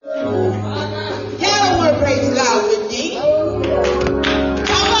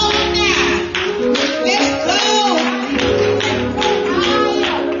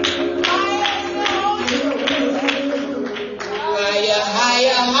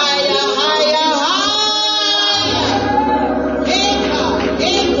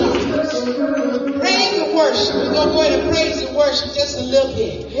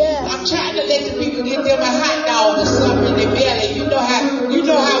let the people get them a hot dog or something in their belly. You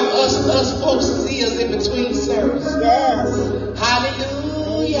know how us folks is in between service. Yes.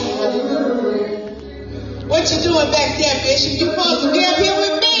 Hallelujah, hallelujah. What you doing back there, Bishop? You supposed to be up here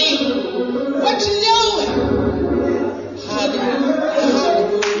with me. What you doing? Hallelujah,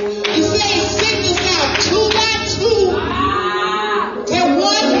 hallelujah. You say send us out 2 by 2. Then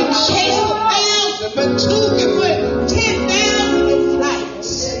one can chase 1,000, but 2 can put 10,000 in flight.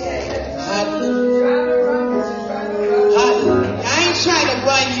 Hallelujah. Hallelujah. I ain't trying to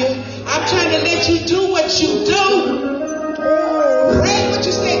run you. I'm trying to let you do what you do. Pray what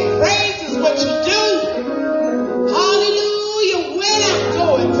you say. Praise is what you do. Hallelujah. When I'm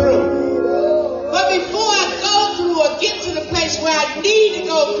going through. But before I go through or get to the place where I need to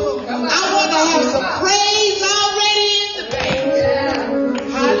go through, I want to have some praise already in the bank.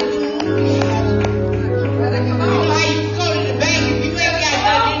 Hallelujah. You know how you can go to the bank if you ain't got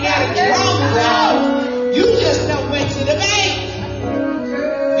nothing, you got to draw down. You just don't went to the bank.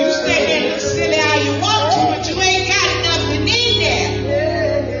 You stay there and look silly how you want to, but you ain't got nothing in there.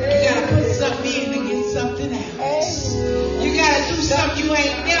 You got to put something in to get something else. You got to do something you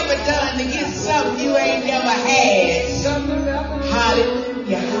ain't never done to get something you ain't never had.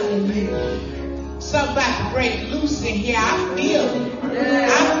 Hallelujah, hallelujah. Something about to break loose in here. I feel it.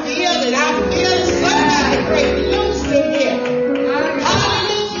 I feel it. I feel it. Something about to break loose in here.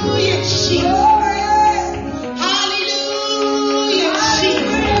 Hallelujah, Jesus. Hallelujah,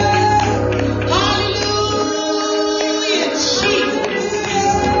 Jesus. Hallelujah, Jesus.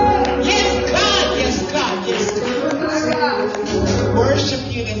 Yes, God, yes, God, yes, God. We worship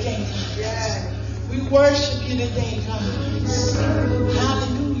you today, God. We worship you today, God.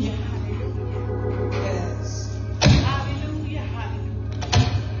 Hallelujah. Yes. Hallelujah, hallelujah.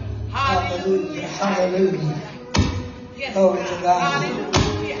 Hallelujah. Hallelujah. Yes, Glory to God.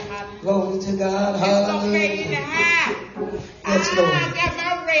 Hallelujah. Hallelujah. Glory to God. It's okay to Hallelujah. have. Yes, Lord. I got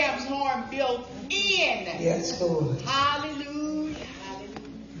my ram's horn built in. Yes, Lord. Hallelujah.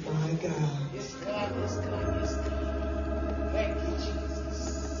 Hallelujah. My God. Yes, God. Yes, God. Yes, God. Thank you,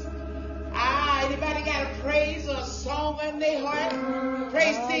 Jesus. Anybody got a praise or a song in their heart?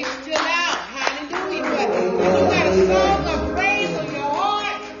 Praise things still out. Hallelujah. But if you got a song or praise on your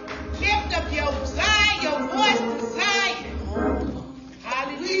heart, lift up your Zion, your voice to Zion.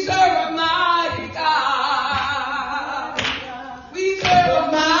 Hallelujah. We serve a mighty God. We serve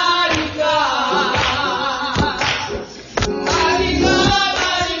a mighty God. Mighty God,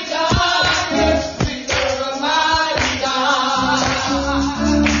 mighty God. Yes, we serve a mighty God.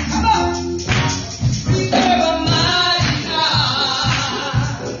 Come on. We serve a mighty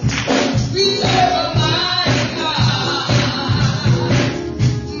God.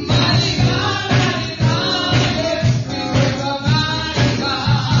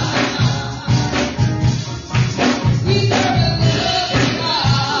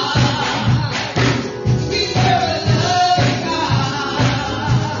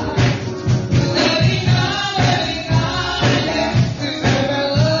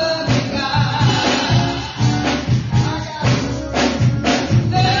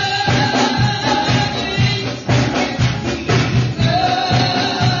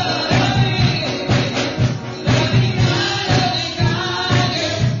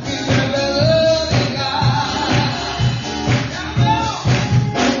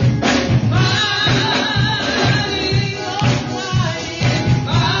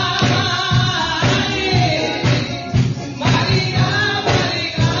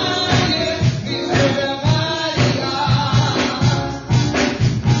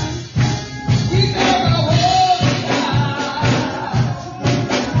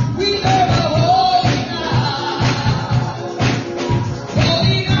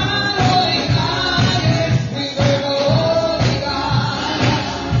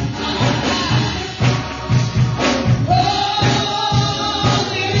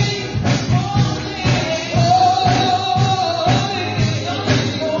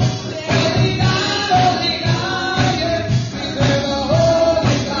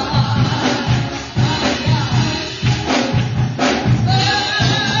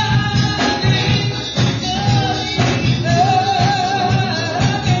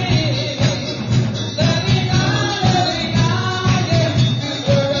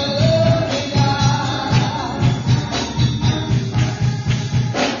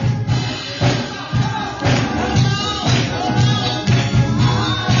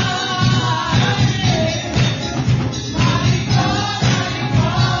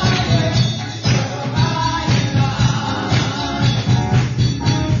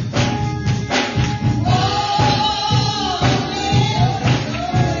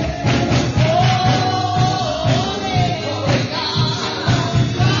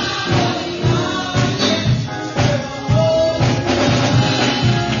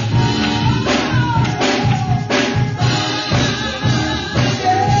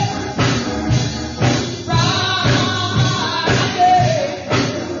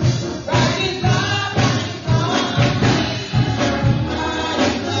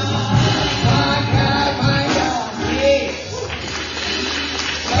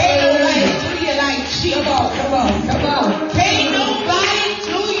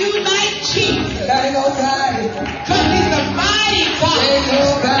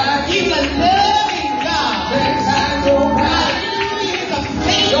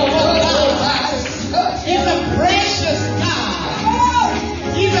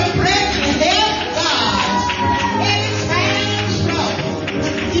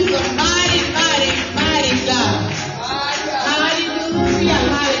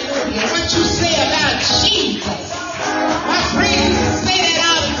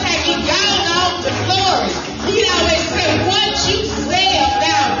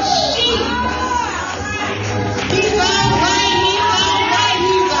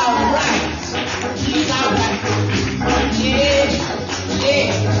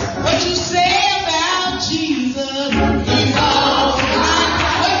 What you say about Jesus? He's all right.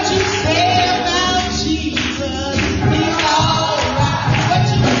 What you say about Jesus? He's all right. What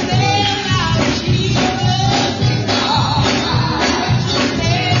you say about Jesus? He's all right. What you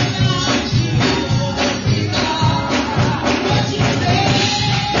say about Jesus? He's all right. What you say?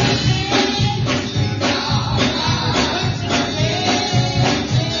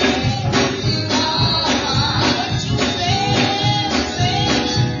 He's all right. What you say?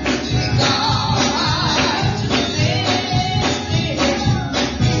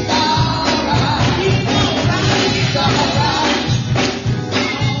 He's all right.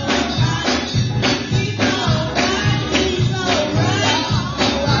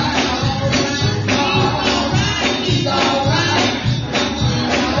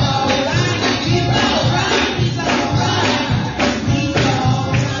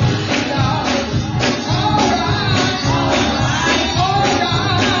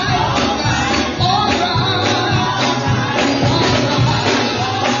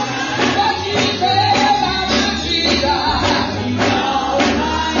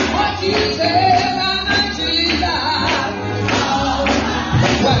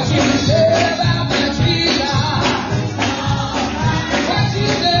 What you say?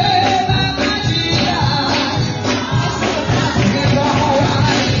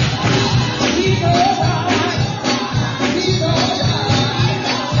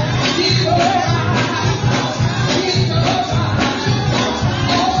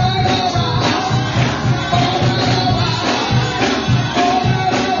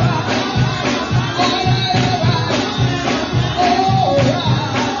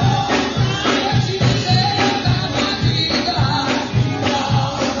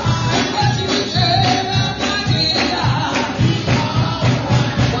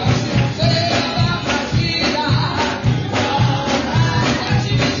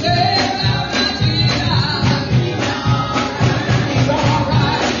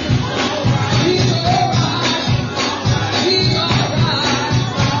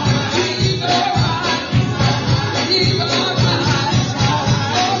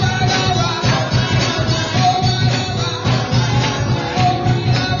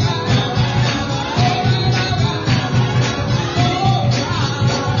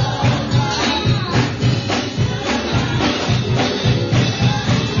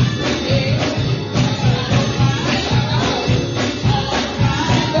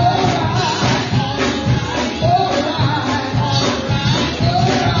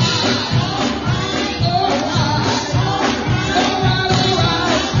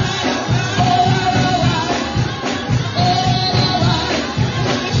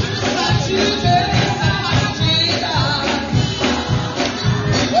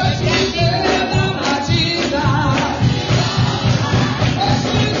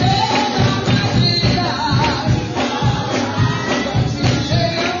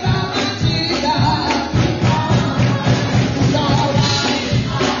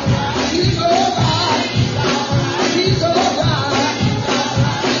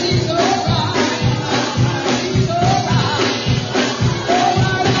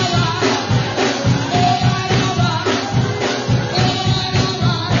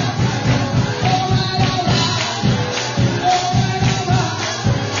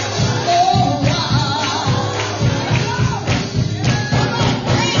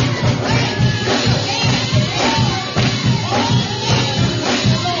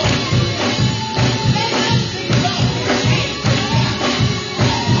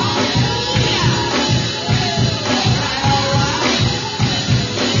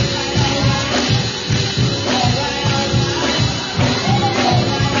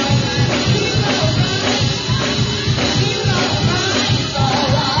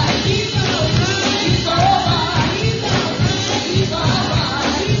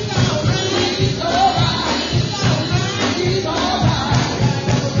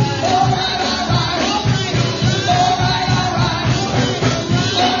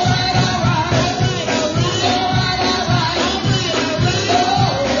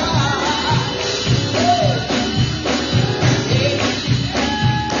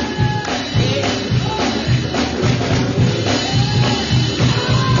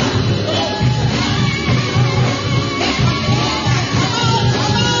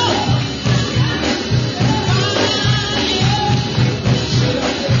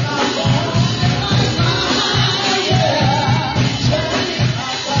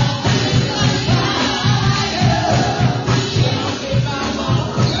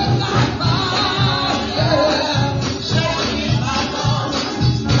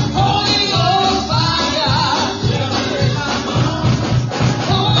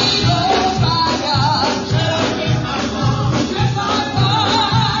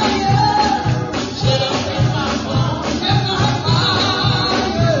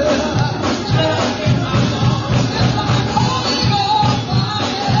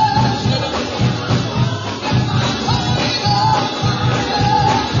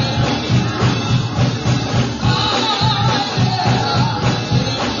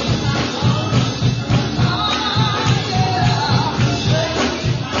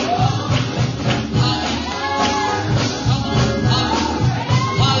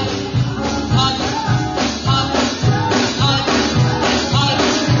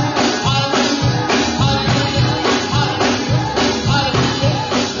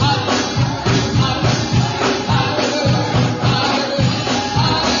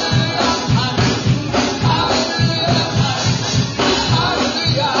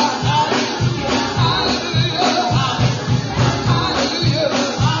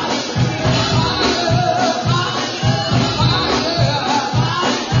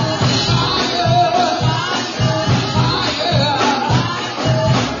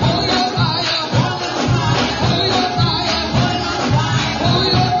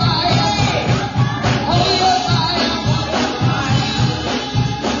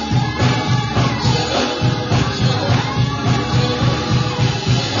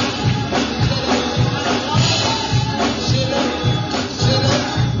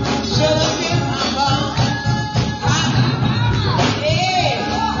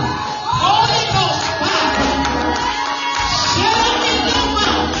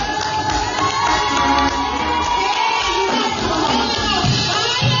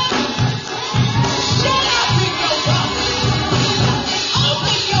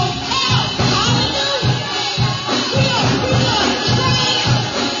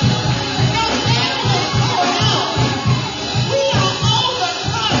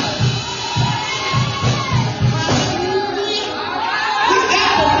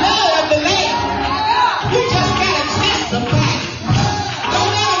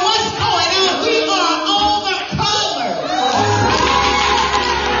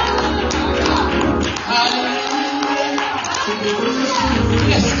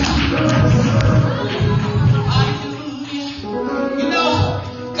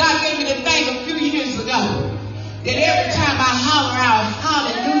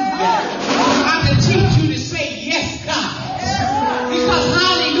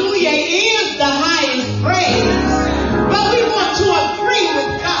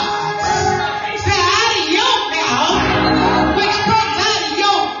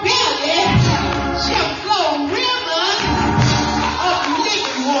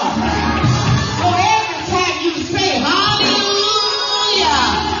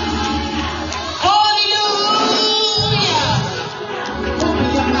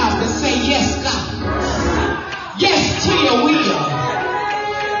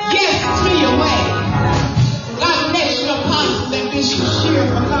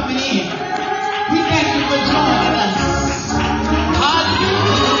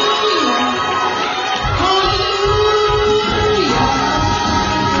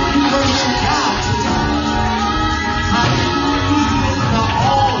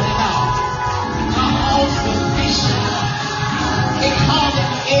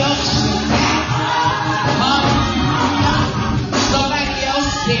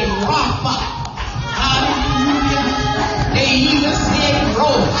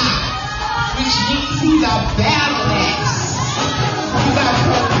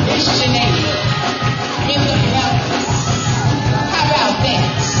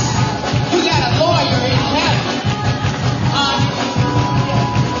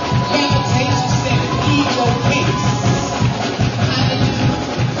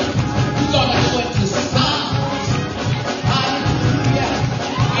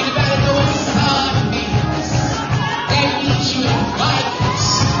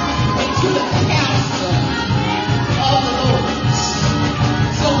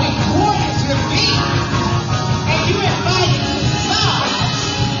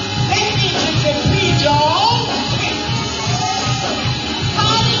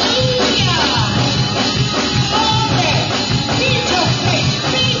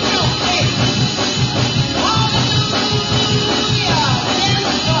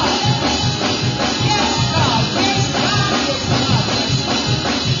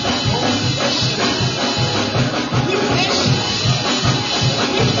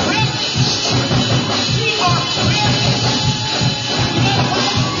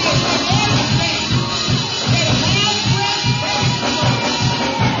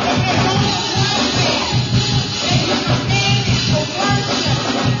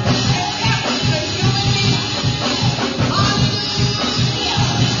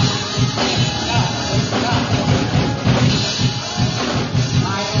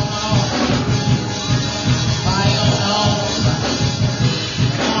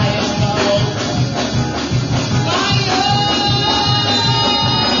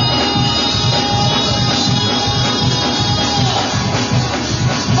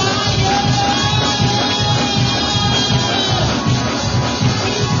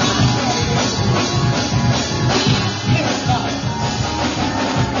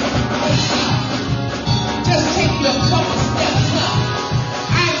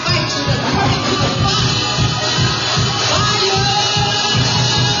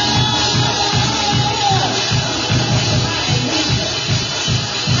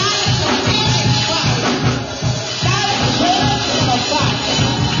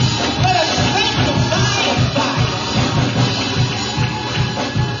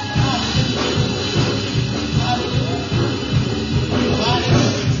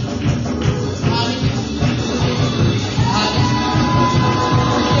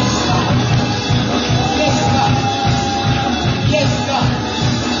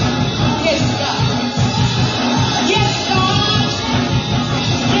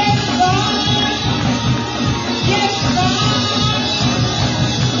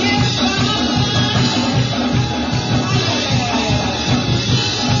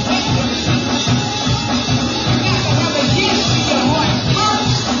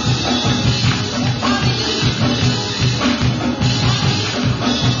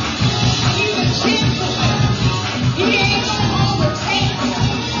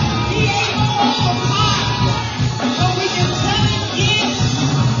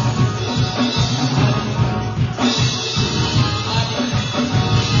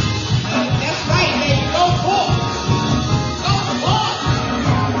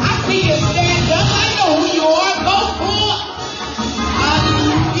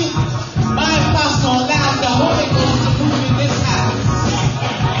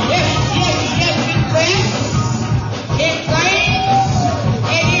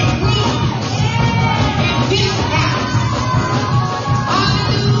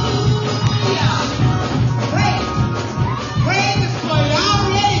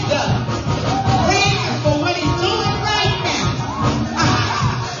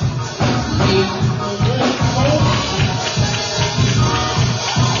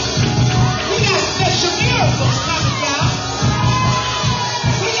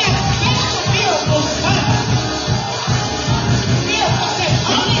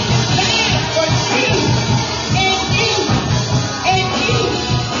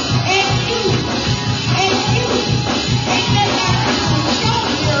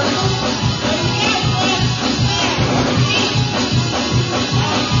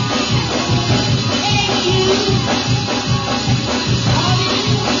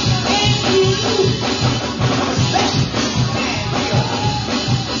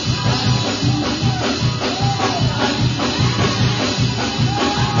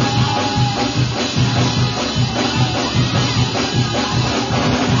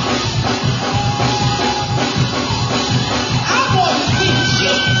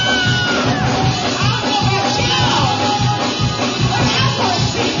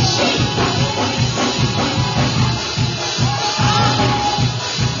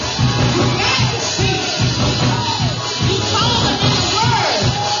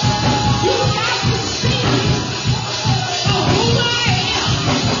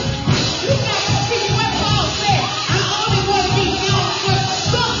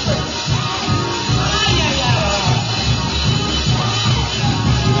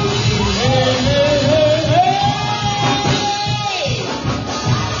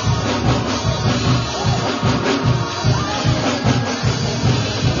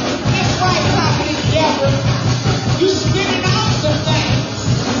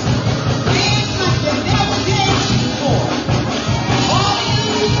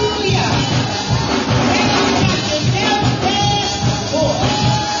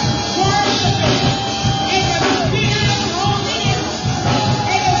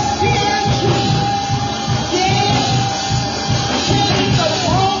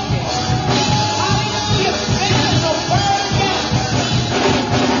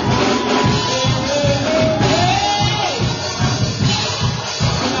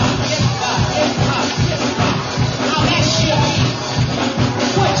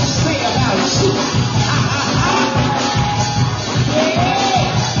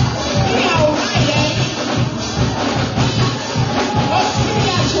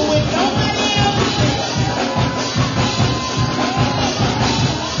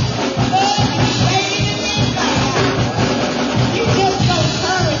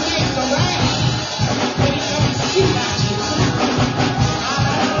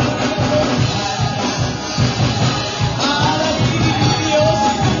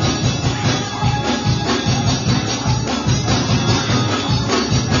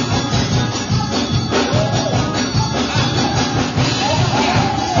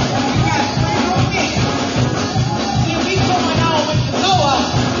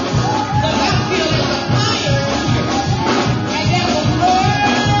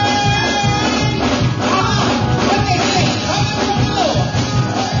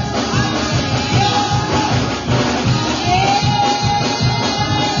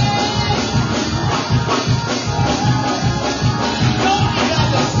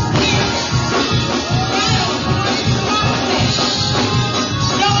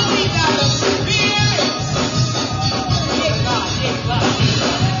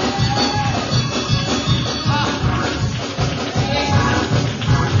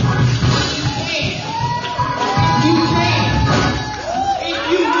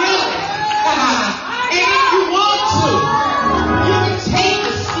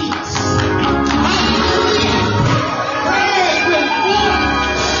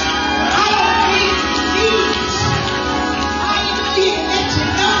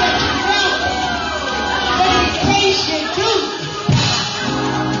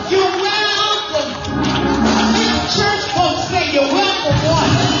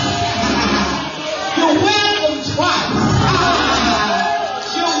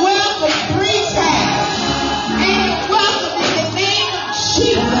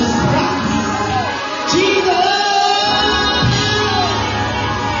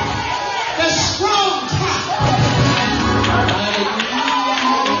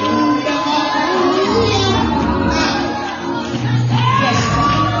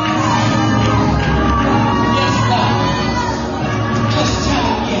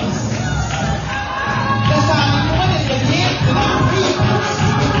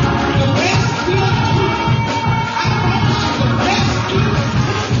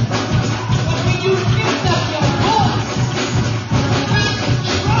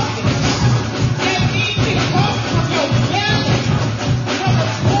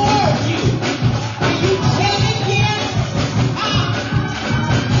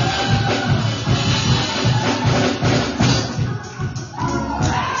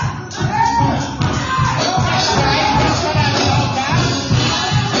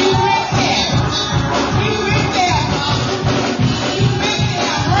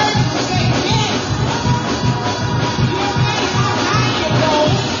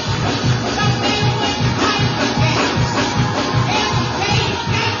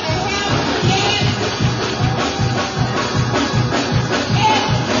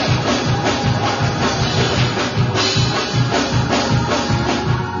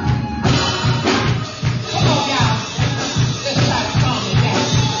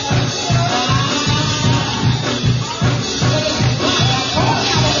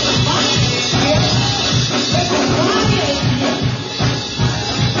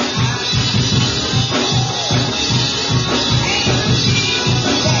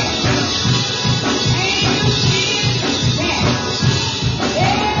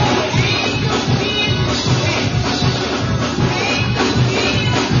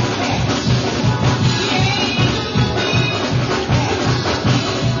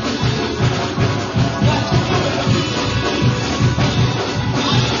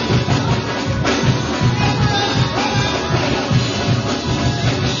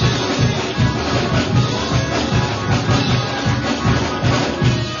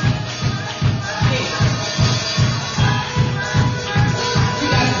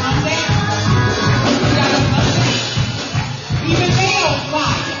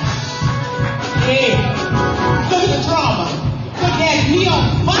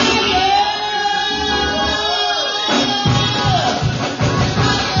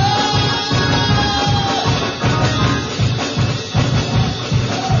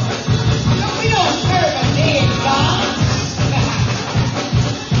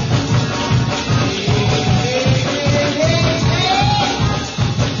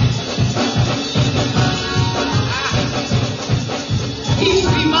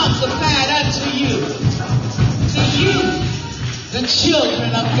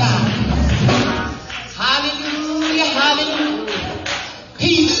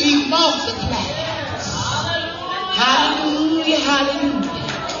 multiplies. Hallelujah, hallelujah.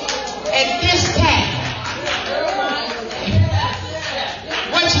 At this time,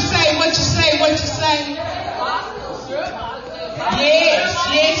 what you say, what you say, what you say? Yes,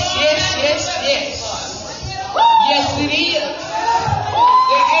 yes, yes, yes, yes. Yes, it is.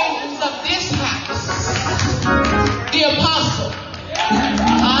 The angels of this house. The apostle.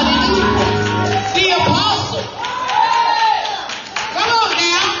 Hallelujah. The apostle. Come on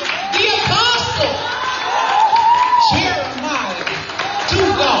now. The apostle. Jeremiah to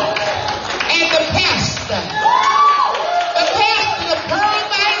God. And the pastor. The pastor, the pearl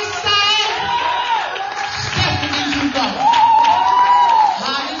by his side. Stephanie to God.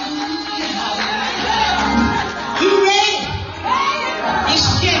 Hallelujah. Hallelujah. You ready? Miss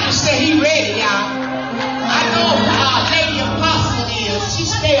Kendra said he ready, y'all. I know Lady Apostle is. She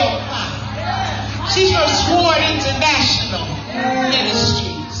stay on fire. She's from Sword International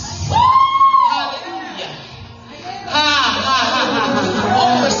Ministries. Hallelujah.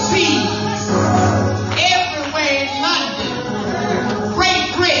 Overseas. Everywhere in London. Great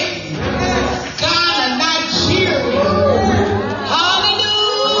Britain. Ghana, Nigeria.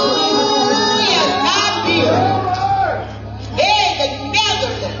 Hallelujah. Liberia. Hey, the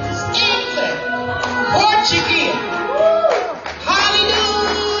Netherlands. England. Portugal.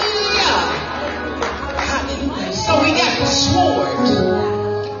 Hallelujah. Hallelujah. So we got the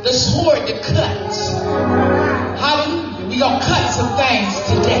sword to cut. Hallelujah. We're going to cut some things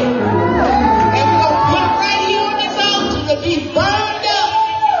today. And we're going to put it right here on this altar to be burned up.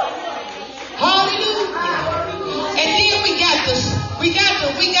 Hallelujah. And then we got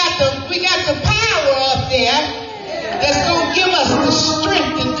the power up there that's going to give us the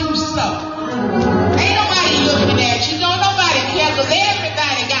strength to do so. Ain't nobody looking at you. Don't nobody care because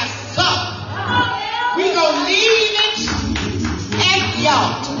everybody got something. We gonna leave it at the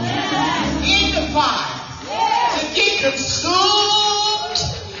altar in the fire to get consumed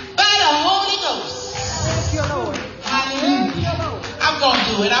by the Holy Ghost. Hallelujah. I'm gonna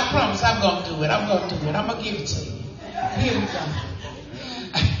do it. I promise I'm gonna do it. I'm gonna give it to you. Here we go.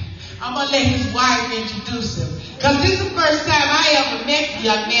 I'm going to let his wife introduce him. Because this is the first time I ever met the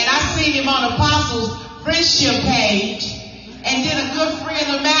young man. I seen him on Apostles' friendship page. And then a good friend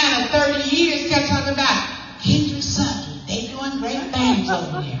of mine of 30 years kept talking about Kendra Sutton. They doing great things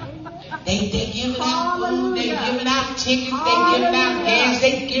over there. They giving out food. They giving out tickets. They giving out gas.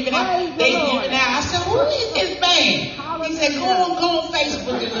 They giving out. I said, who is this man? He said, go on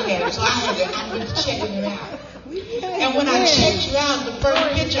Facebook and look at him. So I went to check him out. And when I checked you out, the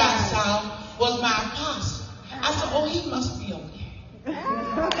first picture I saw was my apostle. I said, oh, he must be okay.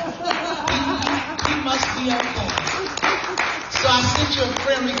 He must be okay. So I sent you a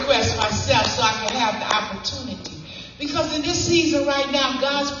friend request myself so I could have the opportunity. Because in this season right now,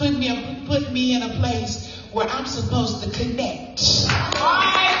 God's put me in a place where I'm supposed to connect.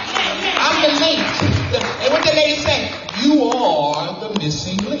 I'm the link. And what the lady said, you are the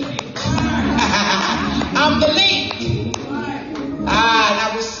missing link. I'm the link. And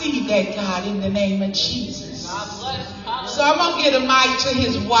I receive that, God, in the name of Jesus. So I'm going to get a mic to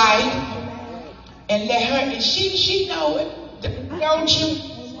his wife and let her, and she know it, don't you?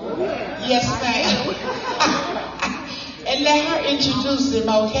 Yes, ma'am. And let her introduce him,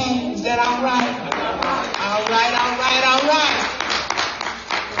 okay? Is that all right? All right.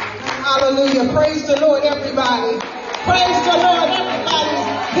 Hallelujah. Praise the Lord, everybody. Praise the Lord, everybody.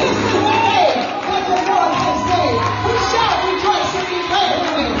 This is the day that the Lord has made. We shall rejoice and be glad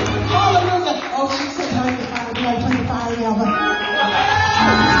in it. Hallelujah. Oh, she said, turn the fire down.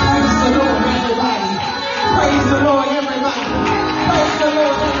 Praise the Lord, everybody. Praise the Lord, everybody. Praise the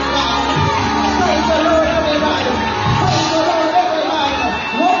Lord, everybody. Praise the Lord, everybody. Praise the Lord, everybody.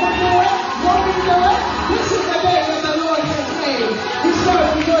 Won't we do it? This is the day that the Lord has made. We shall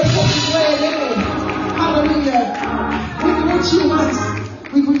rejoice and be glad in it. Hallelujah.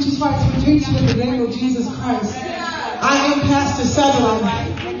 We greet you in the name of Jesus Christ. I am Pastor Sutherland,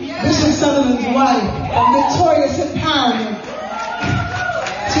 Bishop Sutherland's wife of Victorious Empowerment.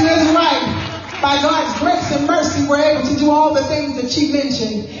 To his right, by God's grace and mercy, we're able to do all the things that she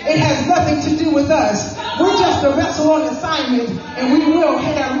mentioned. It has nothing to do with us. We're just a vessel on assignment, and we will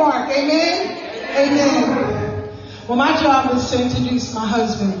hit our mark. Amen? Amen. Well, my job is to introduce my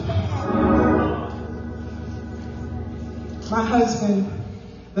husband. My husband,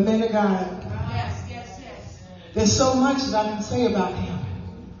 the man of God. Yes. There's so much that I can say about him.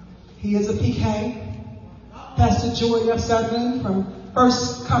 He is a PK. Pastor Joy F. Sutherland from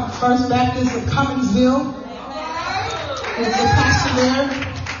First Baptist of Cumminsville. He's a pastor there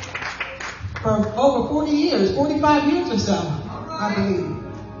for over 40 years, 45 years or so, I believe.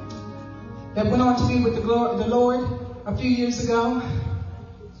 that went on to be with the Lord a few years ago.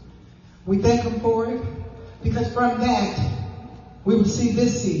 We thank him for it, because from that, we received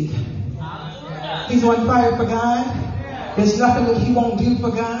this seed. He's on fire for God. There's nothing that he won't do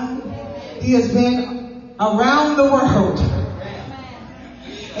for God. He has been around the world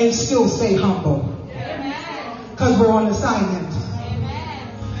and still stay humble, because we're on assignment.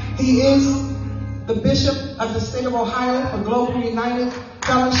 He is the Bishop of the state of Ohio for Global United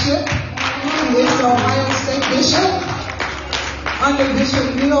Fellowship. He is the Ohio State Bishop under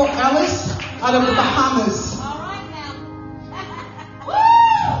Bishop Neil Ellis out of the Bahamas.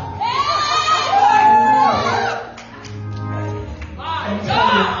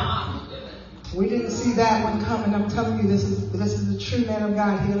 We didn't see that one coming. I'm telling you, this is the true man of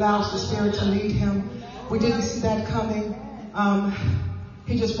God. He allows the Spirit to lead him. We didn't see that coming.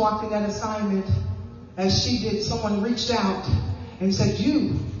 He just walked in that assignment as she did. Someone reached out and said,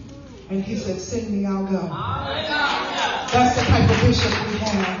 "You," and he said, "Send me, I'll go." That's the type of bishop we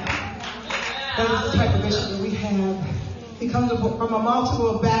have. That is the type of bishop that we have. He comes from a multiple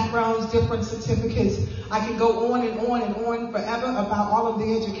of backgrounds, different certificates. I can go on and on and on forever about all of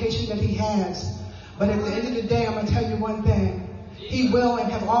the education that he has. But at the end of the day, I'm going to tell you one thing. He will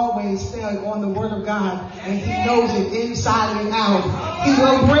and have always stood on the Word of God, and he knows it inside and out. He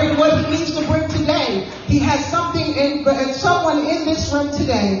will bring what he needs to bring today. He has something in someone in this room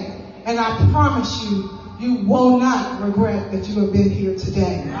today, and I promise you, you will not regret that you have been here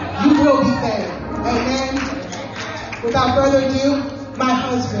today. You will be fed. Amen. Without further ado, my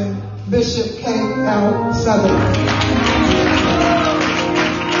husband, Bishop K.L. Sutherland.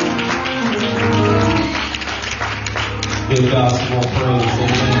 Give God some more praise.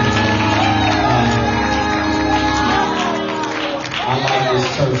 Amen. I like this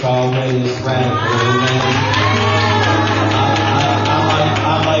church already. It's radical. Amen. I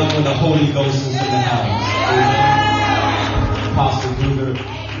like when the Holy Ghost is in the house. Amen. Apostle Gruder.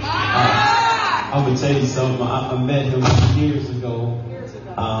 I'm going to tell you something. I met him years ago.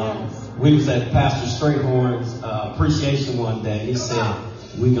 We was at Pastor Strayhorn's appreciation one day. He said,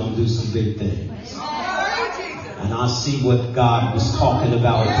 "We're going to do some big things." And I see what God was talking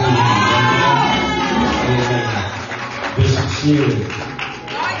about doing. Amen. Bishop Sherry.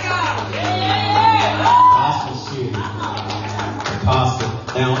 Apostle Sherry. Apostle.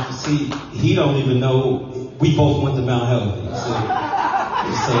 Now, see, he don't even know. We both went to Mount Healthy.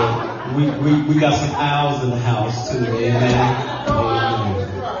 So we got some owls in the house too. Amen.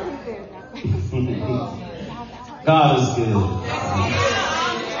 God is good.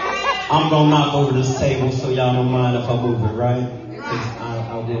 I'm going to knock over this table so y'all don't mind if I move it, right?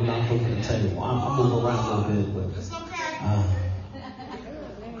 I will knock over the table. I'll move around a little bit, but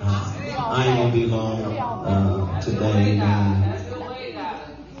I ain't going to be long today.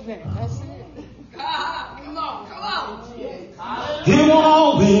 It won't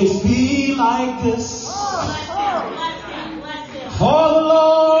always be like this, for the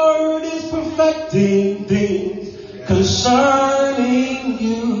Lord is perfecting things concerning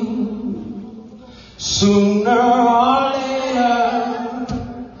you. Sooner or later,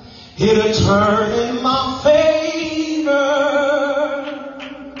 it'll turn in my favor.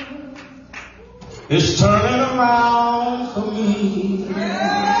 It's turning around for me.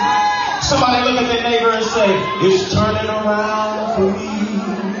 Somebody look at their neighbor and say, "It's turning around for me.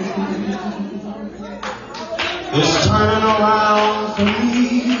 It's turning around for me.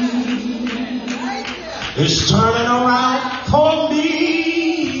 It's turning around for me.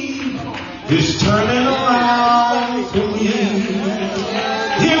 It's turning around for me.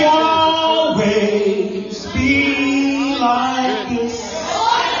 It won't always be like this.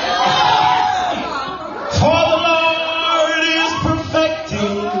 For the Lord is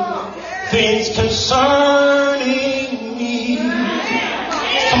perfecting things concerning me."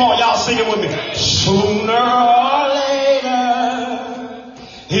 Come on, y'all sing it with me. Sooner or later,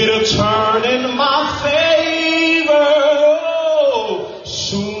 it'll turn in my favor.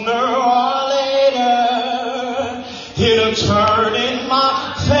 Sooner or later, it'll turn in my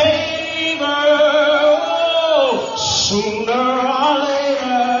favor. Sooner or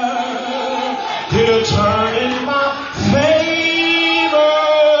later, it'll turn in my favor.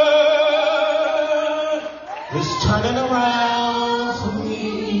 It's turning around for me.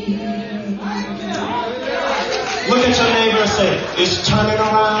 Look at your neighbor and say, "It's turning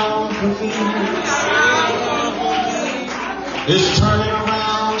around for me. It's turning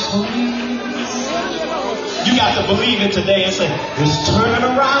around for me." You got to believe it today and say, "It's turning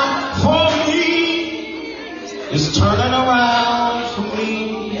around for me. It's turning around for me."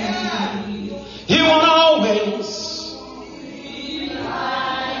 It won't always be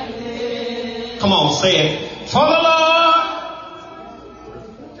like this. Come on, say it. For the Lord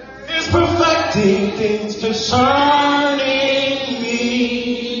is perfecting things concerning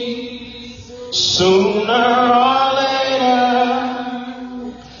me. Sooner or later,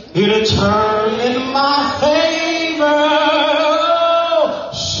 it'll turn in my favor.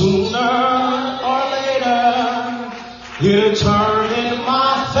 Sooner or later, it'll turn in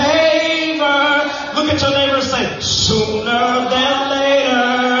my favor. Look at your neighbor and say, sooner than later,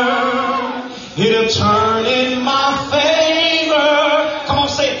 it'll turn in my favor. Come on,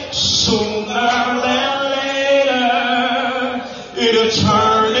 say it. Sooner than later, it'll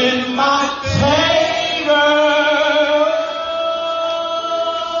turn in my favor.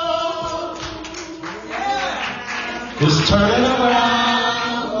 It's turning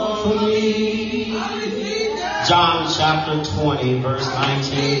around for me. John chapter 20, verse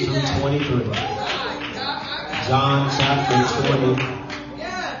 19 through 23. John chapter 20,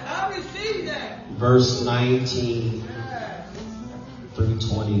 verse 19 through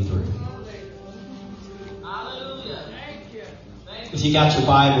 23. If you got your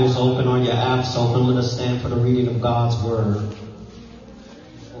Bibles open or your apps open, let us stand for the reading of God's Word.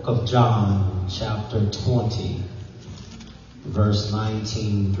 Book of John chapter 20, verse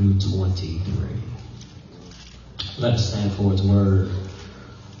 19 through 23. Let us stand for His Word.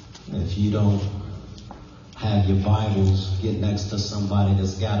 If you don't have your Bibles, get next to somebody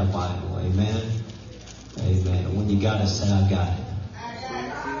that's got a Bible. Amen. Amen. And when you got it, say, I got it.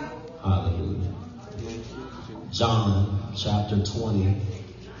 Hallelujah. John chapter 20,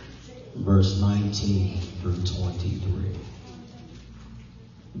 verse 19 through 23.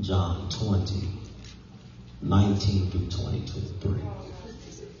 John 20, 19 through 23.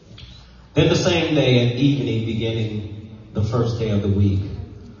 Then the same day at evening, beginning the first day of the week,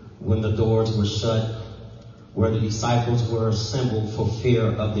 when the doors were shut, where the disciples were assembled for fear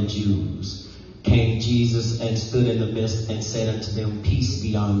of the Jews, came Jesus and stood in the midst and said unto them, Peace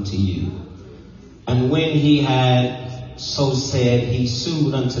be unto you. And when he had so said, he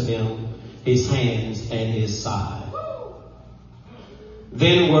shewed unto them his hands and his side.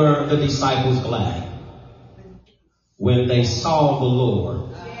 Then were the disciples glad when they saw the Lord.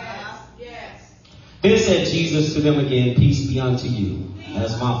 Then said Jesus to them again, Peace be unto you.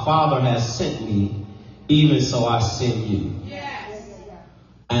 As my Father has sent me, even so I send you.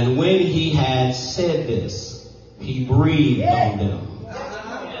 And when he had said this, he breathed on them.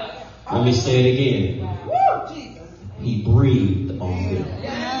 Let me say it again. He breathed on them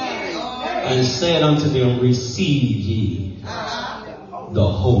and said unto them, Receive ye the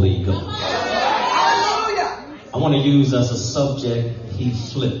Holy Ghost. I want to use as a subject, he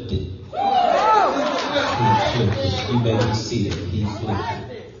flipped it. He flipped it. You may be seated. He flipped it.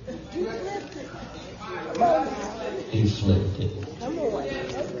 He flipped it.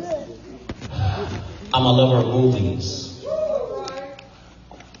 I'm a lover of movies.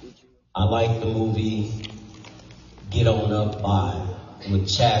 I like the movie Get On Up with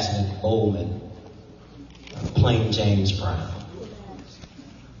Chadwick Boseman playing James Brown.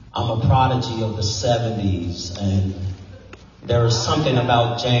 I'm a prodigy of the 70s, and there is something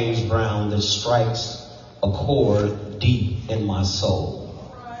about James Brown that strikes a chord deep in my soul.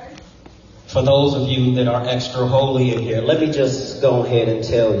 For those of you that are extra holy in here, let me just go ahead and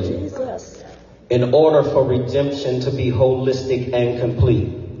tell you. In order for redemption to be holistic and complete,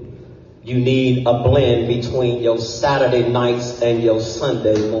 you need a blend between your Saturday nights and your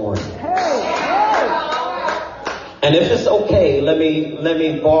Sunday morning. And if it's okay, let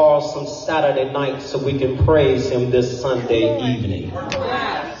me borrow some Saturday nights so we can praise him this Sunday evening.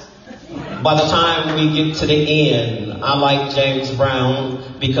 By the time we get to the end, I like James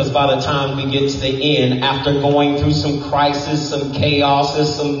Brown because by the time we get to the end, after going through some crisis, some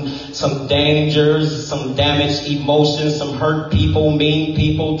chaoses, some dangers, some damaged emotions, some hurt people, mean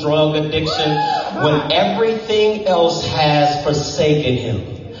people, drug addiction, when everything else has forsaken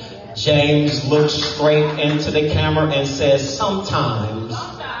him, James looks straight into the camera and says, sometimes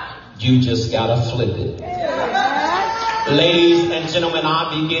you just gotta flip it. Ladies and gentlemen,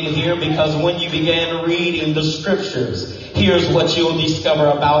 I begin here because when you begin reading the scriptures, here's what you'll discover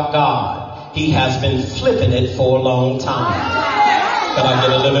about God. He has been flipping it for a long time. Can I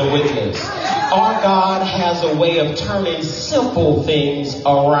get a living witness? Our God has a way of turning simple things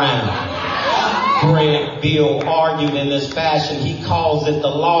around. Greg Bill argued in this fashion. He calls it the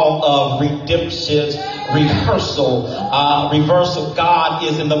law of redemption, reversal. God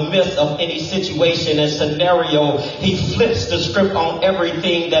is in the midst of any situation and scenario. He flips the script on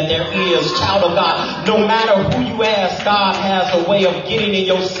everything that there is. Child of God, no matter who you ask, God has a way of getting in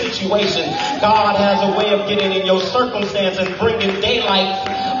your situation. God has a way of getting in your circumstance and bringing daylight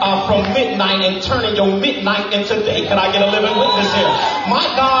from midnight and turning your midnight into day. Can I get a living witness here? My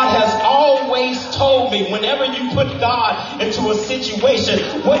God has always told me, whenever you put God into a situation,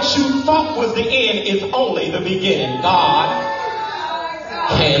 what you thought was the end is only the beginning. God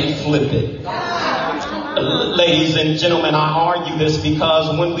can flip it. Ladies and gentlemen, I argue this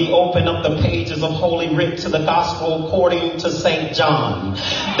because when we open up the pages of Holy Writ to the gospel according to St. John,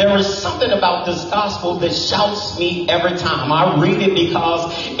 there is something about this gospel that shouts me every time I read it,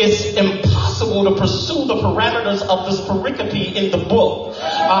 because it's impossible to pursue the parameters of this pericope in the book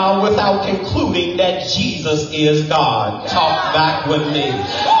without concluding that Jesus is God. Talk back with me.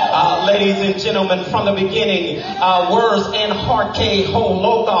 Ladies and gentlemen, from the beginning, words and harke ho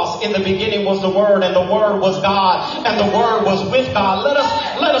logos. In the beginning was the Word, and the Word was God, and the Word was with God. Let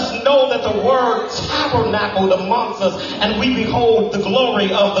us know that the Word tabernacled amongst us, and we behold the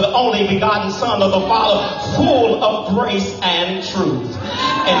glory of the only begotten Son of the Father, full of grace and truth.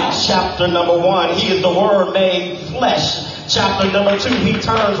 In chapter number 1, He is the Word made flesh. Chapter number 2, He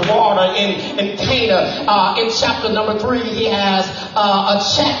turns water in Cana. In chapter number 3, He has a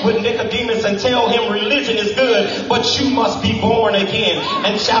chat with Nicodemus and tell him religion is good, but you must be born again.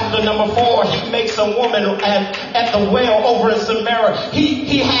 And chapter number 4, He makes a woman at the well over in Samaria.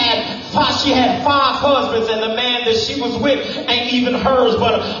 She had 5 husbands, and the man that she was with ain't even hers.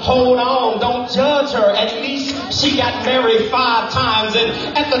 But hold on, don't judge her. At least she got married 5 times.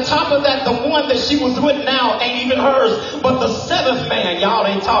 And at the top of that, the one that she was with now ain't even hers. But the 7th man, y'all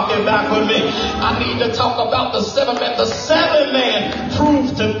ain't talking back with me. I need to talk about the 7th man. The 7th man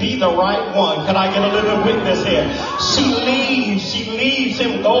proved to be the right one. Can I get a little witness here? She leaves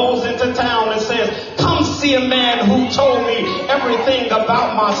him, goes into town and says, come see a man who told me everything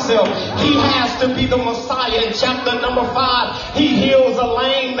about myself. He has to be the Messiah. In chapter number 5, He heals a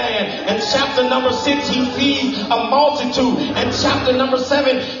lame man. In chapter number 6, He feeds a multitude. In chapter number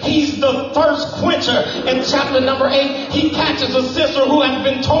 7, He's the thirst quencher. In chapter number 8, He catches a sister who has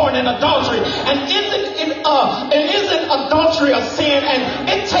been torn in adultery. And isn't adultery a sin? And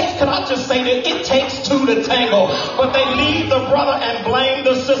it takes, can I just say that it takes 2 to tango. But they leave the brother and blame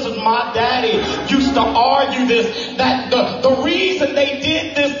the sisters. My daddy used to argue this, that the reason they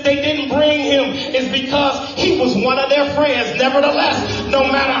did this, they didn't bring him, is because he was one of their friends. Nevertheless, no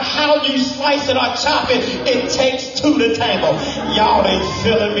matter how you slice it or chop it, it takes 2 to tango. Y'all ain't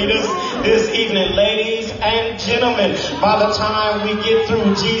feeling me this evening, ladies and gentlemen. By the time we get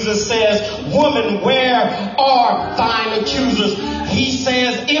through, Jesus says, woman, where are thine accusers? He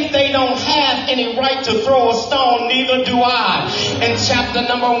says, if they don't have any right to throw a stone, neither do I. In chapter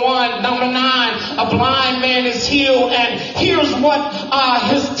number 9, a blind man is healed, and here's what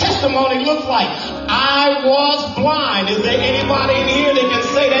his testimony looks like. I was blind. Is there anybody in here that can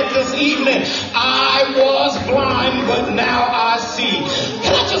say that this evening? I was blind, but now I see.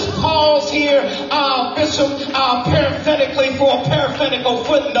 Can I just pause here, Bishop, parenthetically for a parenthetical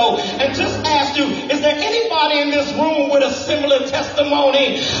footnote, and just ask you, is there anybody in this room with a similar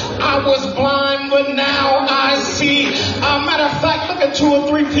testimony? I was blind, but now I see. Matter of fact, look at 2 or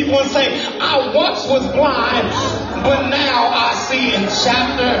 3 people and say, I once was blind, but now I see. In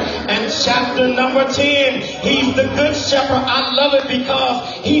chapter number 10, He's the good shepherd. I love it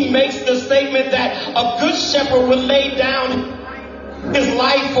because He makes the statement that a good shepherd will lay down his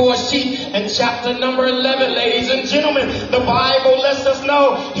life for a sheep. In chapter number 11, ladies and gentlemen, the Bible lets us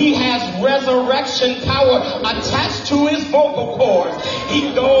know He has resurrection power attached to His vocal cords.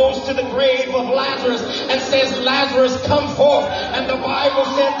 He goes to the grave of Lazarus and says, Lazarus, come forth. And the Bible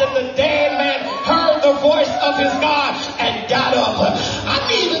said that the dead man heard the voice of his God and got up. I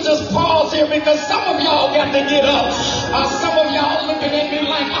need to just pause here because some of y'all got to get up. Some of y'all looking at me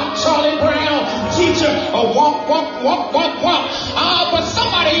like I'm Charlie Brown, teacher, or walk. But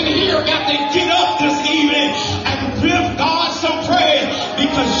somebody in here got to get up this evening and give God some praise,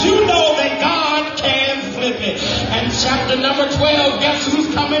 because you know that God can flip it. And chapter number 12, guess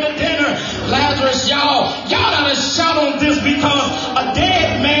who's coming to dinner? Lazarus. Y'all gotta shout on this because a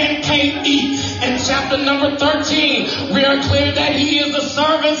dead man can't eat. In chapter number 13, we are clear that He is the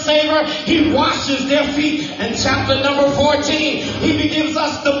servant saver. He washes their feet. In chapter number 14, He gives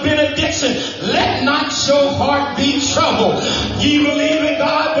us the benediction. Let not your heart be troubled. Ye believe in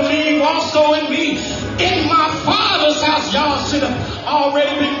God, believe also in me. In my Father's house, y'all should have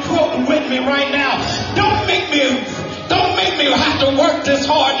already been quoting with me right now. Don't make me have to work this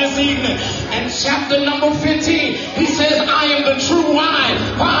hard this evening. And chapter number 15, He says, I am the true vine,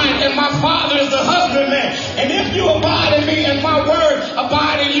 and my Father is the husbandman. And if you abide in me and my word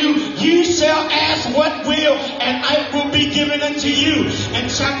abide in you, you shall ask what will, and it will be given unto you. And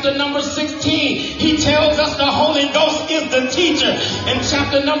chapter number 16, He tells us the Holy Ghost is the teacher. In chapter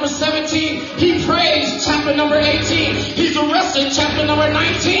chapter number 17. He prays, chapter number 18. He's arrested, chapter number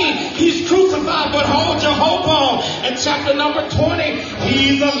 19. He's crucified, but hold your hope on. And chapter number 20,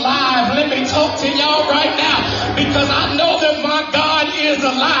 he's alive. Let me talk to y'all right now, because I know that my God is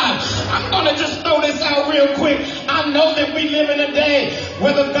alive. I'm going to just throw this out real quick. I know that we live in a day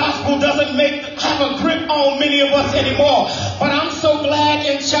where the gospel doesn't have a grip on many of us anymore. But I'm so glad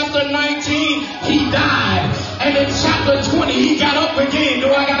in chapter 19, he died. And in chapter 20, he got up again.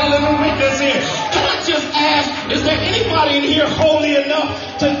 Do I got a little witness here? Can I just ask, is there anybody in here holy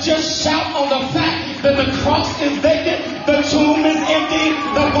enough to just shout on the fact that the cross is vacant, the tomb is empty,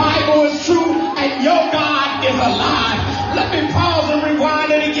 the Bible is true, and your God is alive? Let me pause and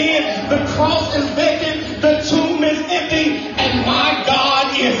rewind it again. The cross is vacant, the tomb is empty, and my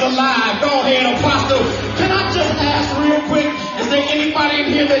God is alive. Go ahead, Apostle. Can I just ask real quick, is there anybody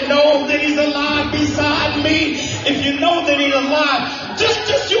in here that knows that he's alive beside me? If you know that he's alive,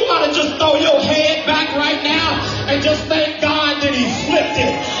 just you ought to just throw your head back right now and just thank God that he flipped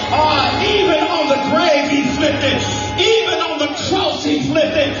it. Even on the grave he flipped it. Even on the cross he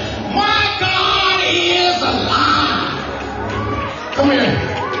flipped it. My God is alive. Come here.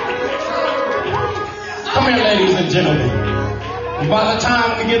 Come here, ladies and gentlemen. And by the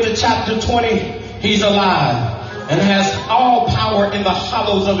time we get to chapter 20, he's alive and has all power in the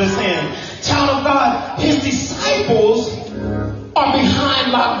hollows of his hand. Child of God, his disciples are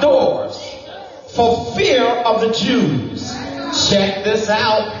behind locked doors for fear of the Jews. Check this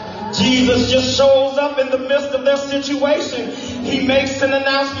out. Jesus just shows up in the midst of their situation. He makes an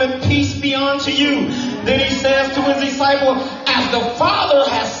announcement, peace be unto you. Then he says to his disciples, as the Father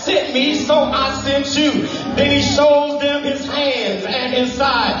has sent me, so I sent you. Then he shows them his hands and his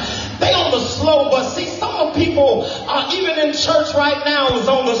side. They on the slow bus. See, some people, even in church right now, is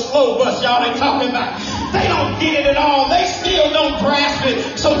on the slow bus. Y'all ain't talking about. They don't get it at all. They still don't grasp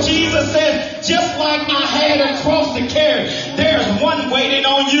it. So Jesus says, just like I had a cross to carry, there's one waiting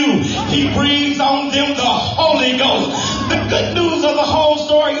on you. He breathes on them the Holy Ghost. The good news of the whole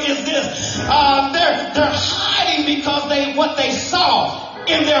story is this. They're hiding because what they saw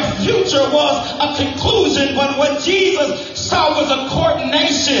in their future was a conclusion, but what Jesus saw was a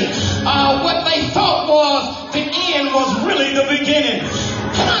coordination. What they thought was the end was really the beginning.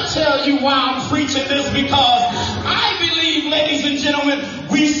 Can I tell you why I'm preaching this? Because I believe, ladies and gentlemen,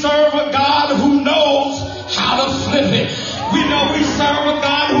 we serve a God who knows how to flip it. We know we serve a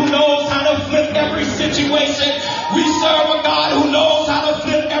God who knows how to flip every situation. We serve a God who knows how to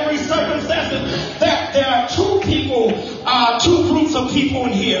flip every circumstance. There are two groups of people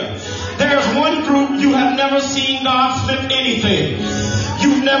in here. There's one group, you have never seen God flip anything.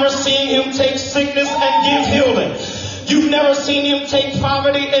 You've never seen him take sickness and give healing. You've never seen him take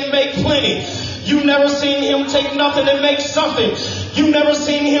poverty and make plenty. You've never seen him take nothing and make something. You've never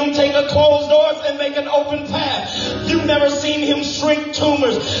seen him take a closed door and make an open path. You've never seen him shrink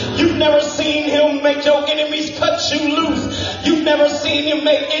tumors. You've never seen him make your enemies cut you loose. You've never seen him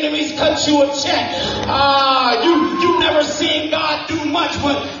make enemies cut you a check. You've never seen God do much,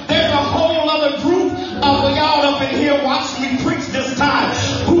 but there's a whole other group of y'all up in here watching me preach this time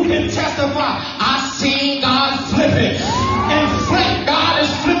who can testify. I've seen God flip it. In fact, God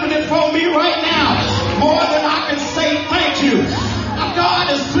is flipping it for me right now. More than I can say thank you.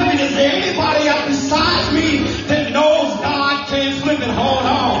 God is flipping. Is there anybody out besides me that knows God can flip it? Hold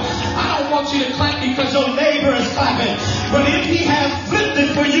on. I don't want you to clap because your neighbor is clapping. But if he has flipped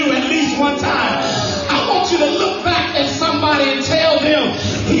it for you at least one time, I want you to look back at somebody and tell them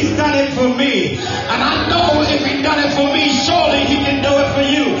he's done it for me. And I know if he done it for me, surely he can do it for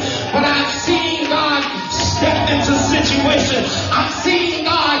you. But I've seen God step into situations. I've seen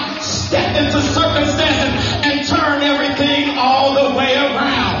God step into circumstances and turn everything all the way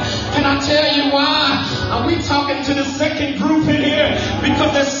around. Can I tell you why? Are we talking to the second group in here?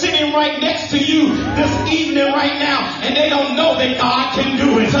 Because they're sitting right next to you this evening right now, and they don't know that God can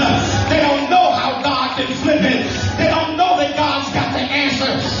do it. They don't know how God can flip it. They don't know that God's got the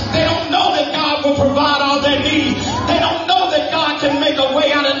answer. They don't know that God will provide all their needs. They don't know that God can make a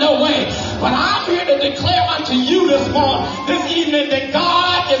way out of no way. But I'm here to declare unto you this evening that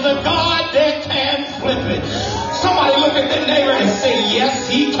God is a God that can flip it. Somebody look at their neighbor and say, yes,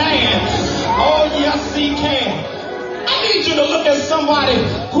 he can. Oh, yes, he can. I need you to look at somebody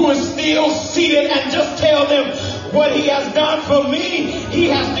who is still seated and just tell them what he has done for me. He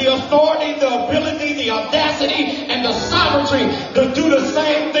has the authority, the ability, the audacity, and the sovereignty to do the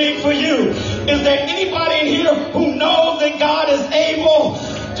same thing for you. Is there anybody in here who knows that God is able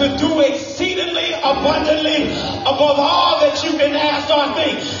to do exceedingly abundantly above all that you can ask or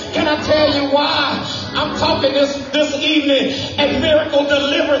think? Can I tell you why? I'm talking this evening at Miracle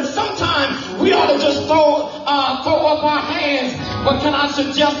Deliverance. Sometimes we ought to just throw up our hands. But can I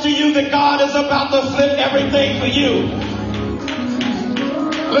suggest to you that God is about to flip everything for you?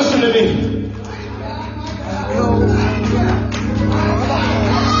 Listen to me.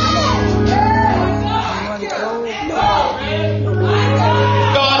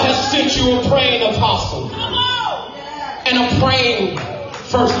 God has sent you a praying apostle and a praying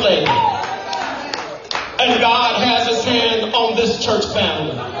first lady. And God has his hand on this church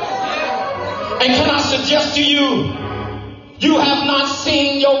family. And can I suggest to you, you have not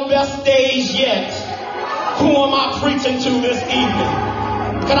seen your best days yet. Who am I preaching to this evening?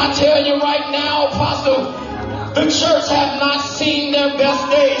 Can I tell you right now, Apostle, the church have not seen their best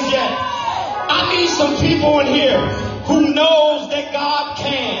days yet. I need some people in here who knows that God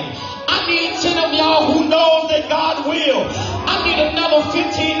can. I need 10 of y'all who knows that God will. I need another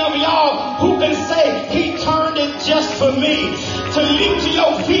 15 of y'all who can say, he turned it just for me. To leap to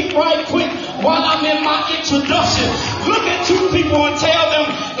your feet right quick while I'm in my introduction. Look at two people and tell them,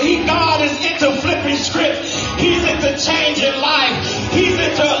 God is into flipping scripts. He's into changing life. He's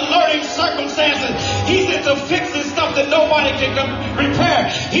into alerting circumstances. He's into fixing stuff that nobody can repair.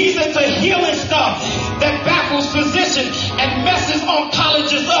 He's into healing stuff that baffles physicians and messes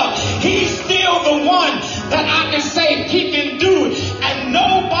oncologists up. He's still the one that I can say he can do it, and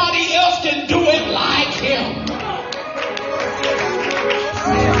nobody else can do it like him.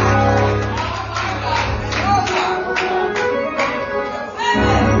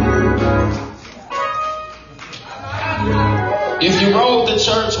 If you rode the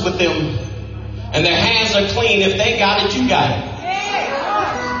church with them and their hands are clean, if they got it, you got it.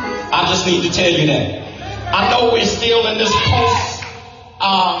 I just need to tell you that. I know we're still in this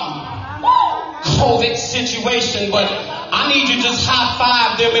post-COVID situation, but I need you to just high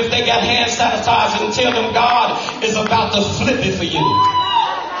five them if they got hand sanitizer and tell them God is about to flip it for you.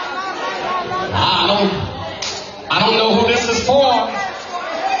 I don't know who this is for.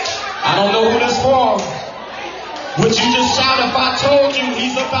 I don't know who this is for. Would you just shout if I told you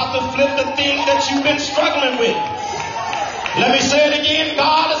he's about to flip the thing that you've been struggling with? Let me say it again.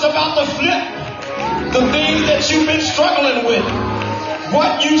 God is about to flip the things that you've been struggling with.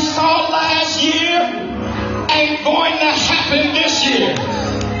 What you saw last year ain't going to happen this year.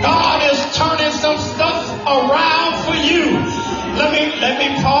 God is turning some stuff around for you. Let me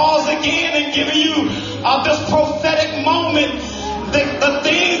pause again and give you this prophetic moment. The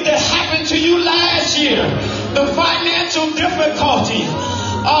things that happened to you last year, the financial difficulties,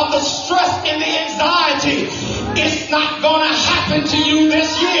 the stress and the anxiety, it's not going to happen to you this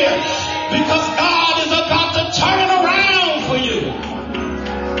year because God is about to turn it around for you.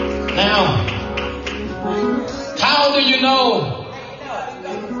 Now, how do you know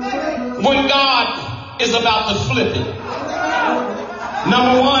when God is about to flip it?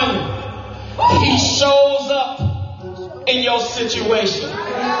 Number one, he shows up in your situation.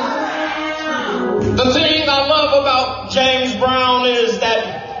 The thing I love about James Brown is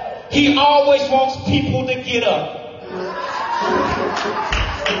that he always wants people to get up.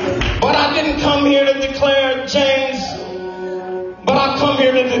 But I didn't come here to declare James, but I come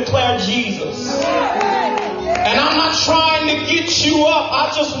here to declare Jesus. And I'm not trying to get you up.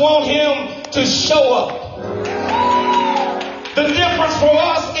 I just want him to show up. The difference for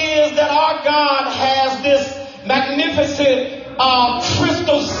us is that our God has this magnificent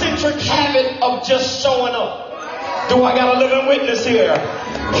Christocentric habit of just showing up. Do I got a living witness here?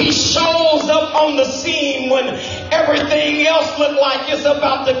 He shows up on the scene when everything else looks like it's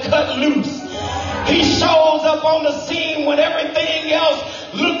about to cut loose. He shows up on the scene when everything else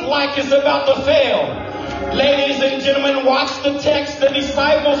looks like it's about to fail. Ladies and gentlemen, watch the text. The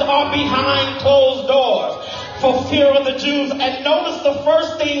disciples are behind closed doors for fear of the Jews. And notice the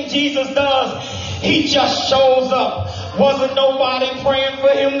first thing Jesus does, he just shows up. Wasn't nobody praying for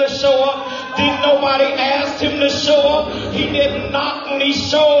him to show up? Didn't nobody ask him to show up? He didn't knock when he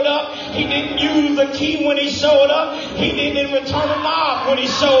showed up. He didn't use a key when he showed up. He didn't return a knob when he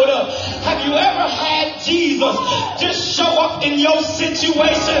showed up. Have you ever had Jesus just show up in your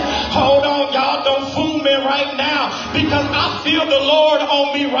situation? Hold on, y'all, don't fool me right now because I feel the Lord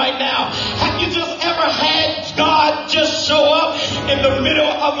on me right now. Have you just ever had God just show up in the middle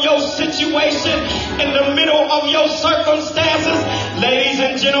of your situation, in the middle of your circumstances? Ladies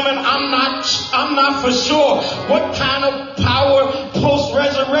and gentlemen, I'm not for sure what kind of power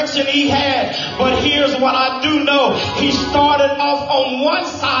post-resurrection he had, but here's what I do know. He started off on one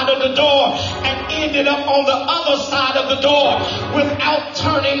side of the door and ended up on the other side of the door without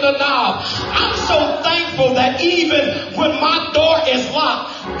turning the knob. I'm so thankful that even when my door is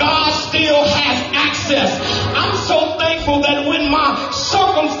locked, God still has access. I'm so thankful that when my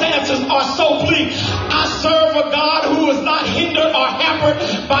circumstances are so bleak, I serve a God who is not hindered or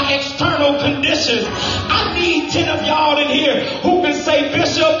hampered by external conditions. I need 10 of y'all in here who can say,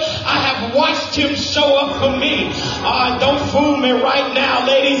 Bishop, I have watched him show up for me. Don't fool me right now,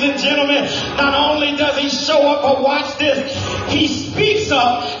 ladies and gentlemen. Not only does he show up, but watch this, he speaks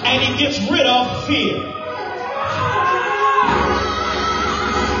up and he gets rid of fear.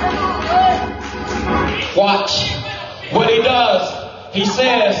 Watch what he does. He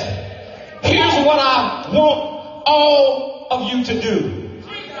says, here's what I want all of you to do.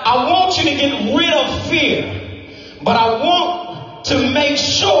 I want you to get rid of fear, but I want to make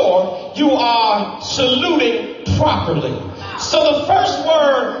sure you are saluting properly. So the first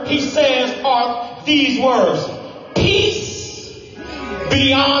word he says are these words: peace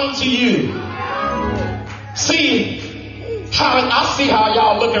be unto you. I see how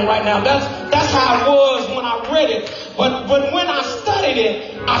y'all looking right now. That's how it was when I read it. But when I studied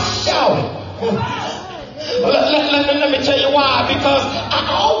it, I shouted. Let me tell you why. Because I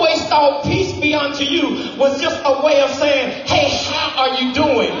always thought peace be unto you was just a way of saying, hey, how are you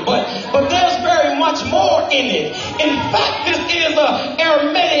doing? But there's very much more in it. In fact, this is an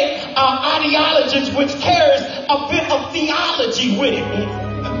Aramaic ideology which carries a bit of theology with it.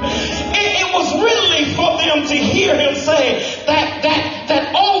 It was really for them to hear him say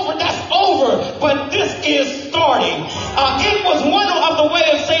that's over, but this is starting. It was one of the way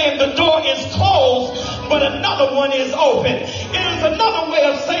of saying the door is closed, but another one is open. It is another way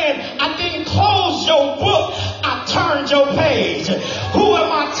of saying I didn't close your book, I turned your page. Who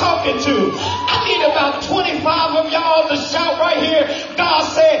am I talking to? I need about 25 of y'all to shout right here. God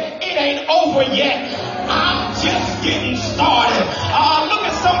said it ain't over yet. I'm just getting started. Look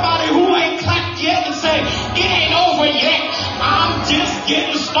at somebody who ain't clapped yet and say, it ain't over yet. I'm just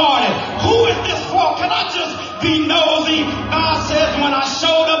getting started. Who is this for? Can I just be nosy? God says when I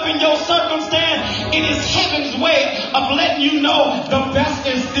showed up in your circumstance, it is heaven's way of letting you know the best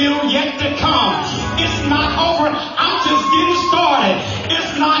is still yet to come. It's not over. I'm just getting started.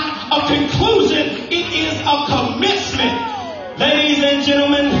 It's not a conclusion. It is a commencement. Ladies and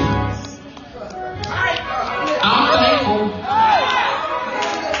gentlemen, I'm thankful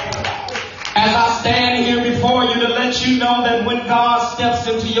as I stand here before you to let you know that when God steps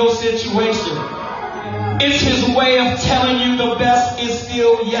into your situation, it's his way of telling you the best is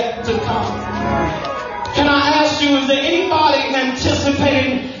still yet to come. Can I ask you, is there anybody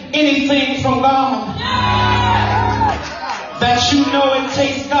anticipating anything from God? That you know it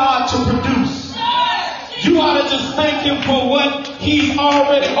takes God to produce. You ought to just thank him for what he's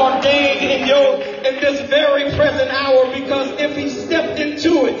already ordained in this very present hour, because if he stepped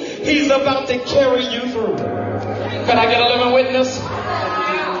into it, he's about to carry you through. Can I get a living witness?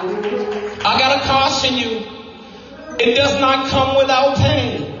 I got to caution you. It does not come without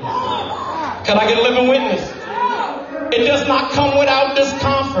pain. Can I get a living witness? It does not come without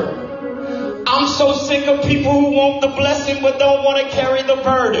discomfort. I'm so sick of people who want the blessing but don't want to carry the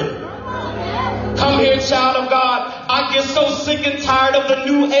burden. Come here, child of God. I get so sick and tired of the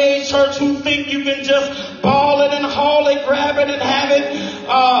new age church who think you can just ball it and haul it, grab it and have it,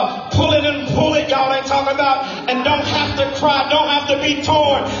 pull it and pull it. Y'all ain't talking about, and don't have to cry, don't have to be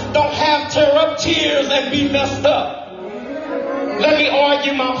torn, don't have to tear up tears and be messed up. Let me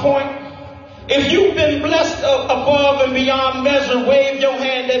argue my point. If you've been blessed above and beyond measure, wave your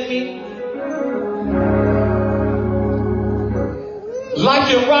hand at me.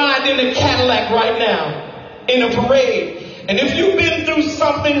 Like you're riding in a Cadillac right now in a parade. And if you've been through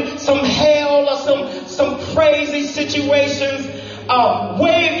something, some hell or some crazy situations,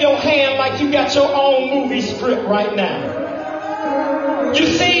 wave your hand like you got your own movie script right now. You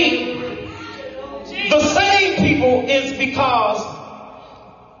see, the same people is because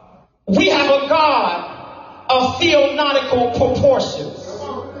we have a God of theonautical proportions.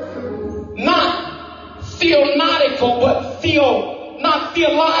 Not theonautical, but not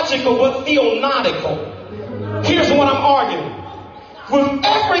theological, but theonautical. Here's what I'm arguing. With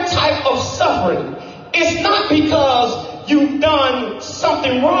every type of suffering, it's not because you've done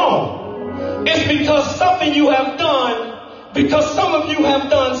something wrong. It's because something you have done, because some of you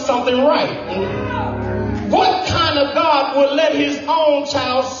have done something right. What kind of God will let his own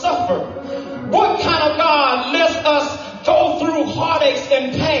child suffer? What kind of God lets us go through heartaches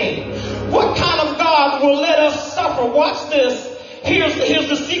and pain? What kind of God will let us suffer? Watch this. Here's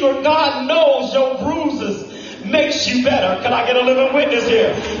the secret. God knows your bruises makes you better. Can I get a living witness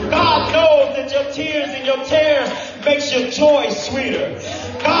here? God knows that your tears and your tears makes your joy sweeter.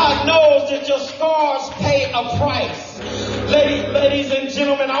 God knows that your scars pay a price. Ladies and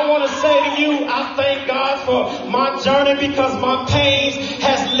gentlemen, I want to say to you, I thank God for my journey because my pains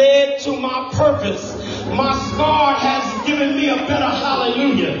has led to my purpose. My scar has given me a better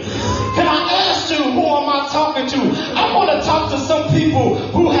hallelujah. Can I ask you, who am I talking to? I want to talk to some people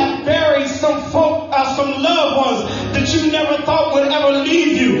who have buried some loved ones that you never thought would ever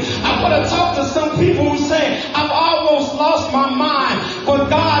leave you. I want to talk to some people who say, I've almost lost my mind, but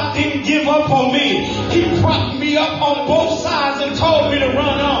God didn't give up on me. He propped me up on both sides and told me to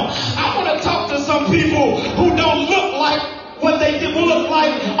run on. I want to talk to some people who don't look like what they will look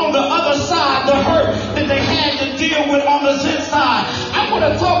like on the other side, the hurt that they had to deal with on the inside. I want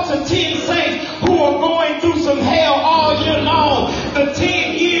to talk to 10 saints who are going through some hell all year long. The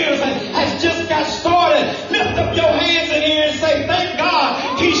 10 years has just got started. Lift up your hands in here and say, thank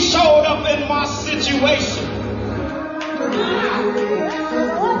God he showed up in my situation.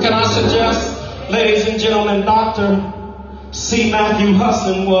 Can I suggest, ladies and gentlemen, Dr. C. Matthew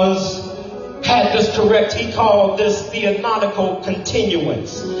Husson had this correct. He called this the anonical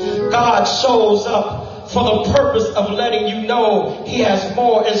continuance. God shows up for the purpose of letting you know he has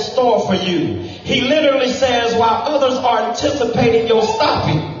more in store for you. He literally says, while others are anticipating your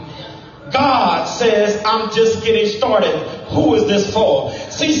stopping, God says, I'm just getting started. Who is this for?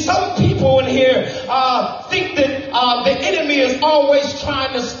 See, some people in here think that the enemy is always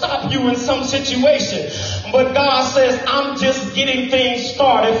trying to stop you in some situation. But God says, I'm just getting things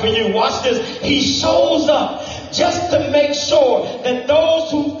started for you. Watch this. He shows up just to make sure that those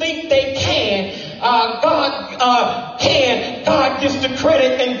who think they can, God gets the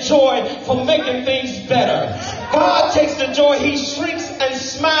credit and joy for making things better. God takes the joy. He shrinks and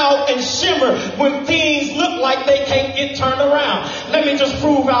smiles and shimmer when things look like they can't get turned around. Let me just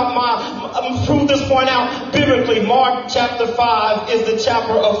prove this point out biblically. Mark chapter 5 is the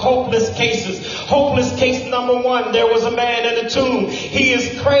chapter of hopeless cases. Hopeless case number 1, there was a man in a tomb. He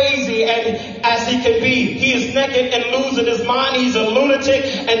is crazy and as he can be. He is naked and losing his mind. He's a lunatic,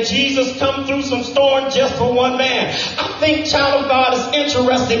 and Jesus come through some storm just for one man. I think, child of God, is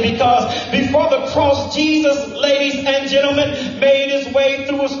interesting because before the cross, Jesus, ladies and gentlemen, made his way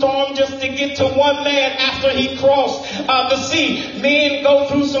through a storm just to get to one man after he crossed the sea. Men go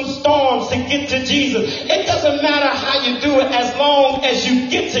through some storms to get to Jesus. It doesn't matter how you do it as long as you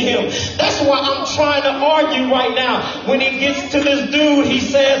get to him. That's why I'm trying to argue right now. When he gets to this dude, he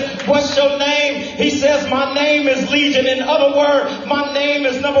says, what's your name? He says, my name is Legion. In other words, my name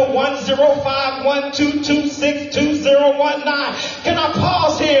is number 10512262019. Can I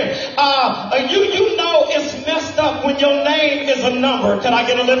pause here? You know it's messed up when your name is a number. Can I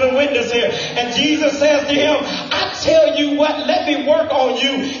get a living witness here? And Jesus says to him, I tell you what, let me work on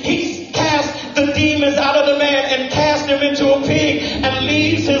you. He cast the demons out of the man and cast him into a pig and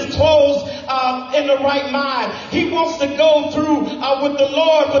leaves his clothes in the right mind. He wants to go through with the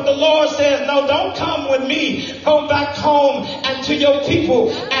Lord, but the Lord says, no, don't come with me. Go back home and to your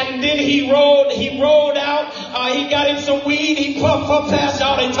people. And then he rolled out. He got him some weed. He puffed past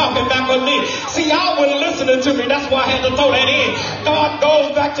y'all. They talking back with me. See, y'all wasn't listening to me. That's why I had to throw that in. God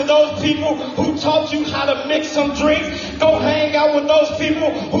goes back to those people who taught you how to mix some drinks. Go hang out with those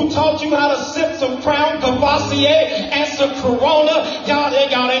people who taught you how to sip some Crown Cavassier and some Corona.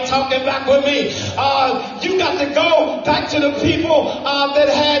 Y'all ain't talking back with me. You got to go back to the people that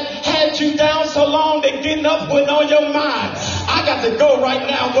had you down so long that getting up wasn't on your mind. I got to go right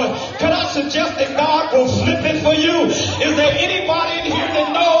now, but can I suggest that God will flip it for you? Is there anybody in here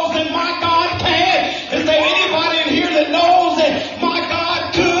that knows that my God can? Is there anybody in here that knows that my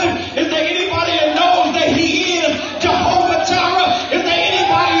God could? Is there anybody that knows that he is Jehovah Jireh? Is there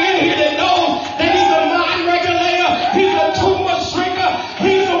anybody in here that knows that he's a mind regulator? He's a tumor shrinker.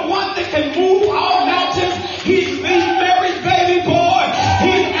 He's the one that can move all mountains. He's Mary's baby boy.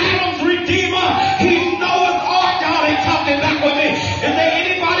 He's Adam's redeemer. He's Noah's ark. God ain't talking back with me. Is there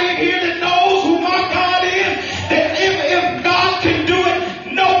anybody in here that knows who my God is? That if God can do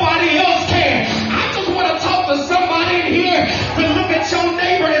it, nobody else can. I just want to talk to somebody in here to look at your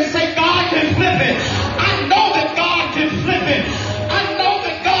neighbor and say, God can flip it. I know that God can flip it. I know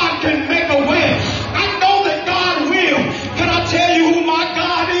that God can make a way. I know that God will. Can I tell you who my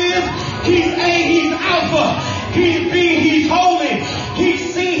God is? He's A, he's Alpha. He's B, he's holy.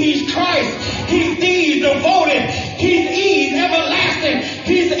 He's C, he's Christ. He's D, he's devoted. He's E, he's everlasting.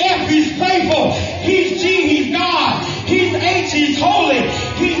 He's F, he's faithful. He's G, he's God. He's H, he's holy.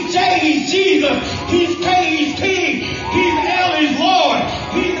 He's J, he's Jesus. He's K, he's King. He's L, he's Lord.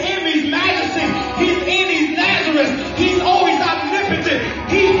 He's M, he's majesty. He's N, he's Nazareth. He's O, he's omnipotent.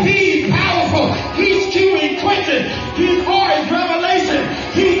 He's P, he's powerful. He's Q, he's quentin. He's R, he's revelation.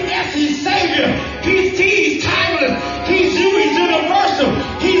 He's S, he's savior. He's T, he's timeless. He's U,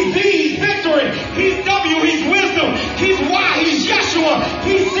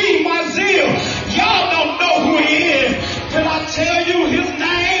 He sees my zeal. Y'all don't know who he is. Can I tell you his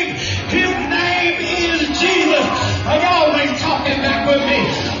name? His name is Jesus. And y'all ain't talking back with me.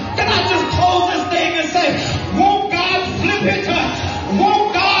 Can I just close this thing and say, won't God flip it?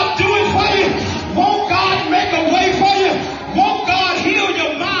 Won't God do it for you? Won't God make a way for you? Won't God heal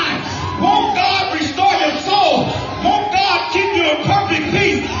your mind? Won't God restore your soul? Won't God keep you in perfect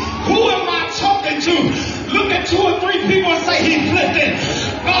peace? Who am I talking to? Look at 2 or 3 people and say, he flipped it.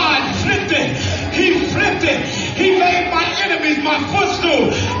 God flipped it. He flipped it. He made my enemies my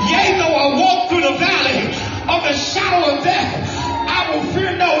footstool. Yea, though I walk through the valley of the shadow of death, I will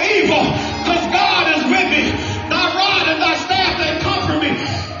fear no evil, because God is with me. Thy rod and thy staff, they comfort me.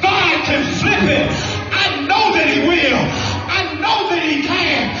 God can flip it. I know that he will. I know that he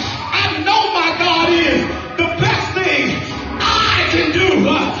can. I know my God is the best thing I can do.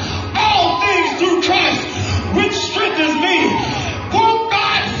 All things through Christ, which strengthens me. Won't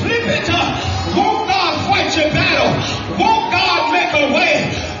God flip it? Won't God fight your battle? Won't God make a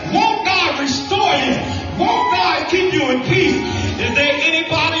way? Won't God restore you? Won't God keep you in peace? Is there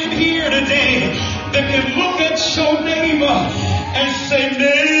anybody in here today that can look at your neighbor and say,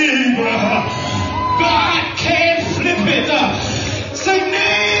 neighbor, God can flip it? Say,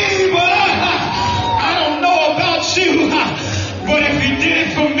 neighbor, I don't know about you, but if he did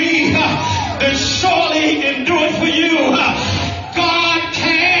it for me, then surely he can do it for you. God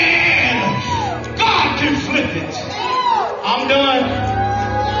can flip it. I'm done.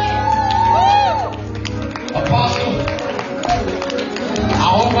 Apostle, I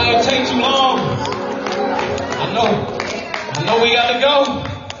hope I don't take too long. I know we got to go.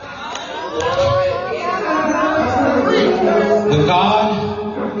 But God,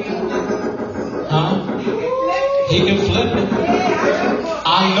 he can flip it. I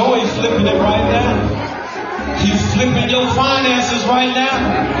know he's flipping it right now. He's flipping your finances right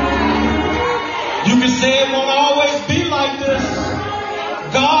now. You can say it won't always be like this.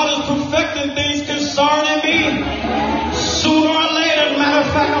 God is perfecting things concerning me. Sooner or later, matter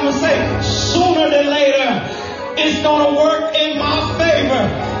of fact, I'm going to say, sooner than later, it's going to work in my favor.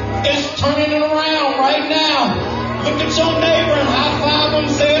 It's turning it around right now. Look at your neighbor and high five him,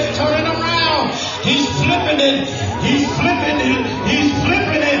 say it's turning around. He's flipping it. He's flipping it. He's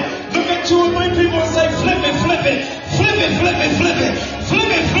flipping it. Look at 2 or 3 people and say, flip it, flip it. Flip it, flip it, flip it. Flip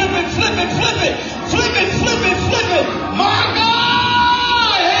it, flip it, flip it, flip it. Flip it, flip it, flip it. My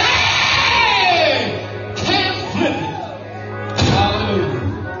God, hey, can flip it. Hallelujah.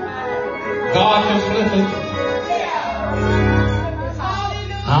 God can flip it.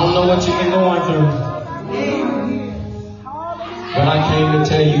 I don't know what you've been going through, but I came to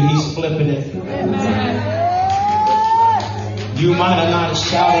tell you he's flipping it. You might have not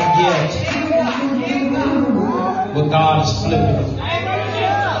shouted yet, but God is flipping it.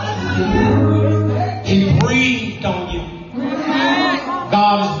 He breathed on you.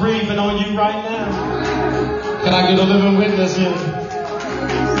 God is breathing on you right now. Can I get a living witness here?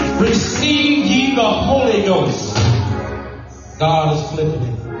 Receive ye the Holy Ghost. God is flipping it.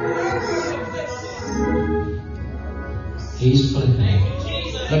 He's flipping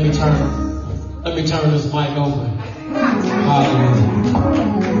it. Let me turn this mic over. Hallelujah.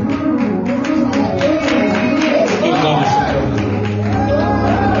 Give God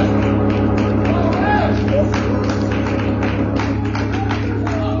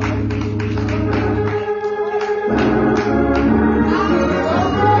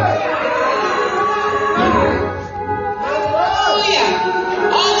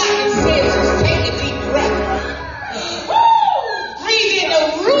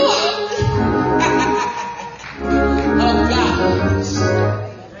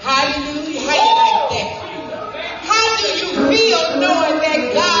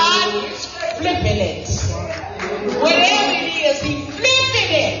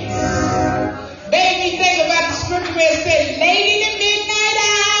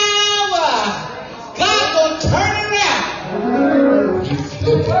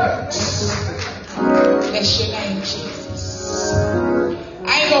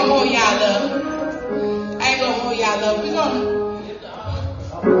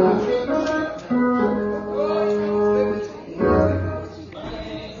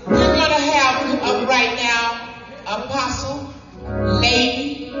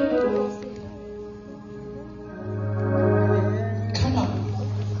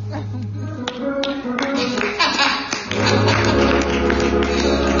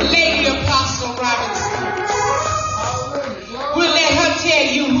some praise.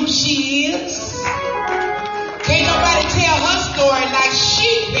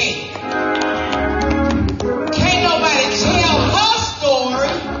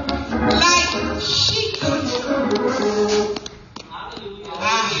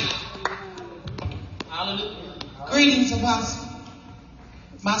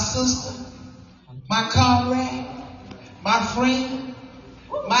 sister, my comrade, my friend,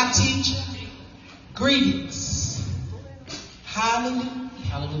 my teacher, greetings. Hallelujah.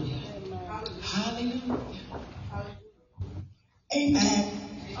 Hallelujah. Hallelujah. Amen.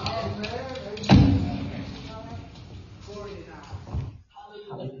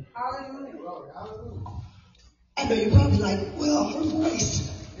 I know you're probably like, well, her voice.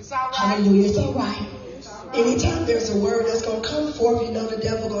 It's all right. Hallelujah. It's all right. Anytime there's a word that's going to come forth, you know the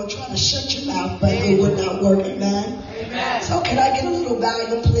devil going to try to shut your mouth, but it would not work. Amen. Amen. So can I get a little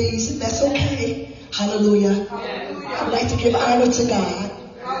volume, please? If that's okay. Hallelujah. I'd like to give honor to God.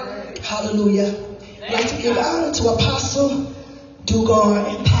 Hallelujah. I'd like to give honor to Apostle Dugar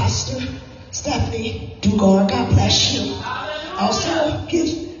and Pastor Stephanie Dugar. God bless you. Also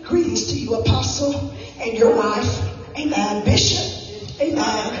give greetings to you, Apostle, and your wife. Amen. Bishop.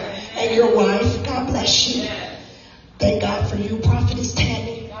 Amen. And your wife. God bless you. Thank God for you, Prophetess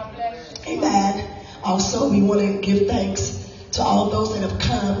Tammy. Amen. Also, we want to give thanks to all those that have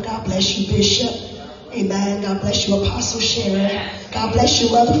come. God bless you, Bishop. Amen. God bless you, Apostle Sharon. God bless you,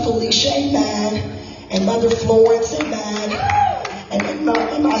 Mother Felicia. Amen. And Mother Florence. Amen. And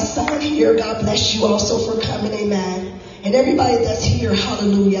my son here. God bless you also for coming. Amen. And everybody that's here.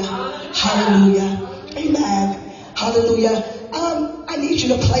 Hallelujah. Hallelujah. Amen. Hallelujah. I need you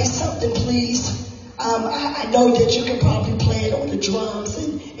to play something, please. I know that you can probably play it on the drums,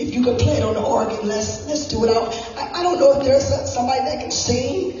 and if you can play it on the organ, let's do it. I don't know if there's somebody that can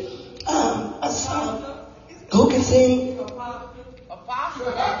sing a song. Who can sing?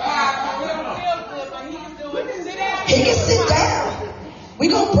 He can sit down.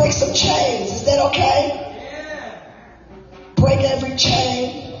 We're going to break some chains. Is that okay? Break every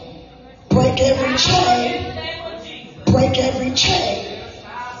chain. Break every chain. Break every chain.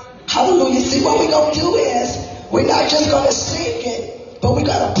 Hallelujah. See, what we're going to do is we're not just going to sing it, but we're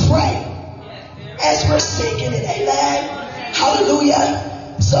going to pray as we're singing it. Amen.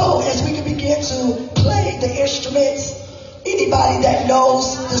 Hallelujah. So as we can begin to play the instruments, anybody that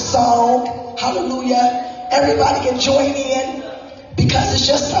knows the song, hallelujah, everybody can join in because it's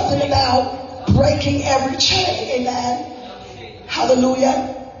just something about breaking every chain. Amen.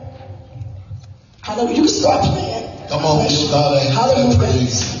 Hallelujah. Hallelujah. You can start playing. Come on, give God a hand of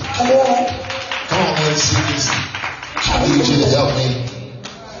praise. Come on. Come on, let's sing this. I need you to help me.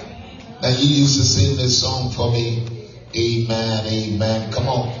 Now, you used to sing this song for me. Amen, amen. Come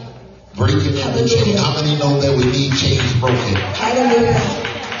on. Breaking every chain. How many know that we need chains broken? Hallelujah.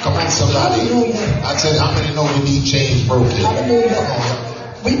 Come on, somebody. Hallelujah. I said, how many know we need chains broken? Hallelujah. Come on.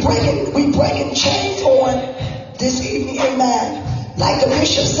 We breaking chains on this evening. Amen. Like the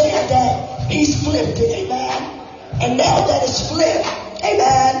bishop said that he's flipped it. Amen. And now that it's flipped,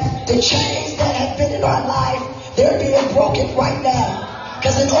 amen, the chains that have been in our life, they're being broken right now.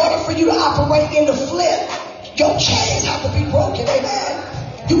 Because in order for you to operate in the flip, your chains have to be broken,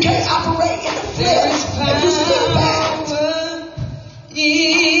 amen. You can't operate in the flip if you're still bound.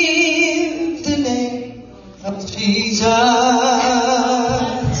 In the name of Jesus,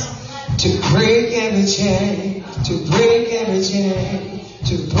 to break every chain, to break every chain,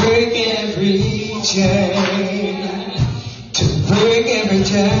 to break every chain, to break every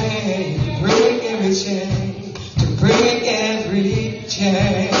chain, break every chain, to break every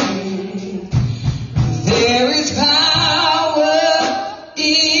chain. There is power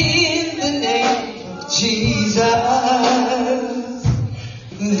in the name of Jesus.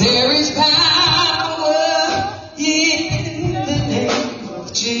 There is power in the name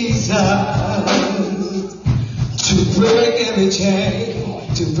of Jesus to break every chain,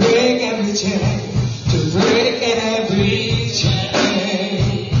 to break every chain, to break every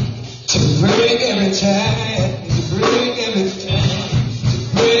chain, to break every chain, to break every chain, to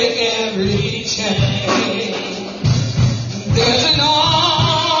break every chain. There's an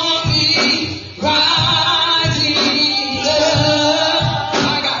army rising up.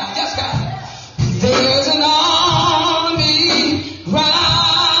 My God, yes, God. There's an army rising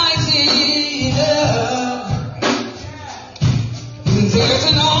up. There's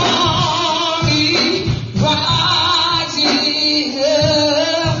an army rising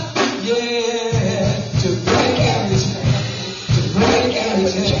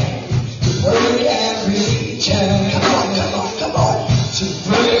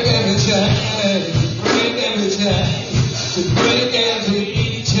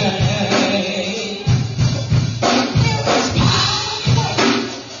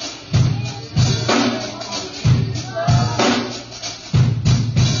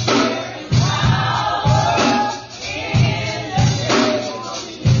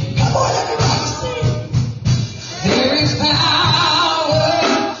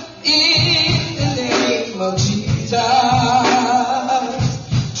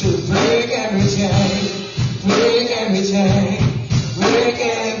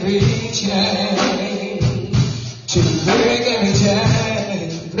chain, to break every chain,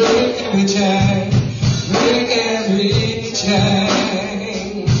 break every chain, break every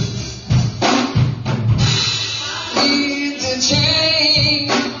chain. Leave the chain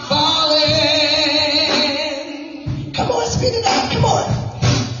falling. Come on, spit it out, come on.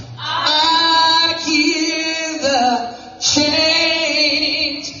 I hear the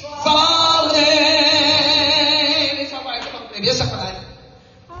chains falling. It's all right, come on, baby, it's all right.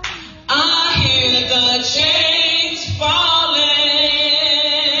 I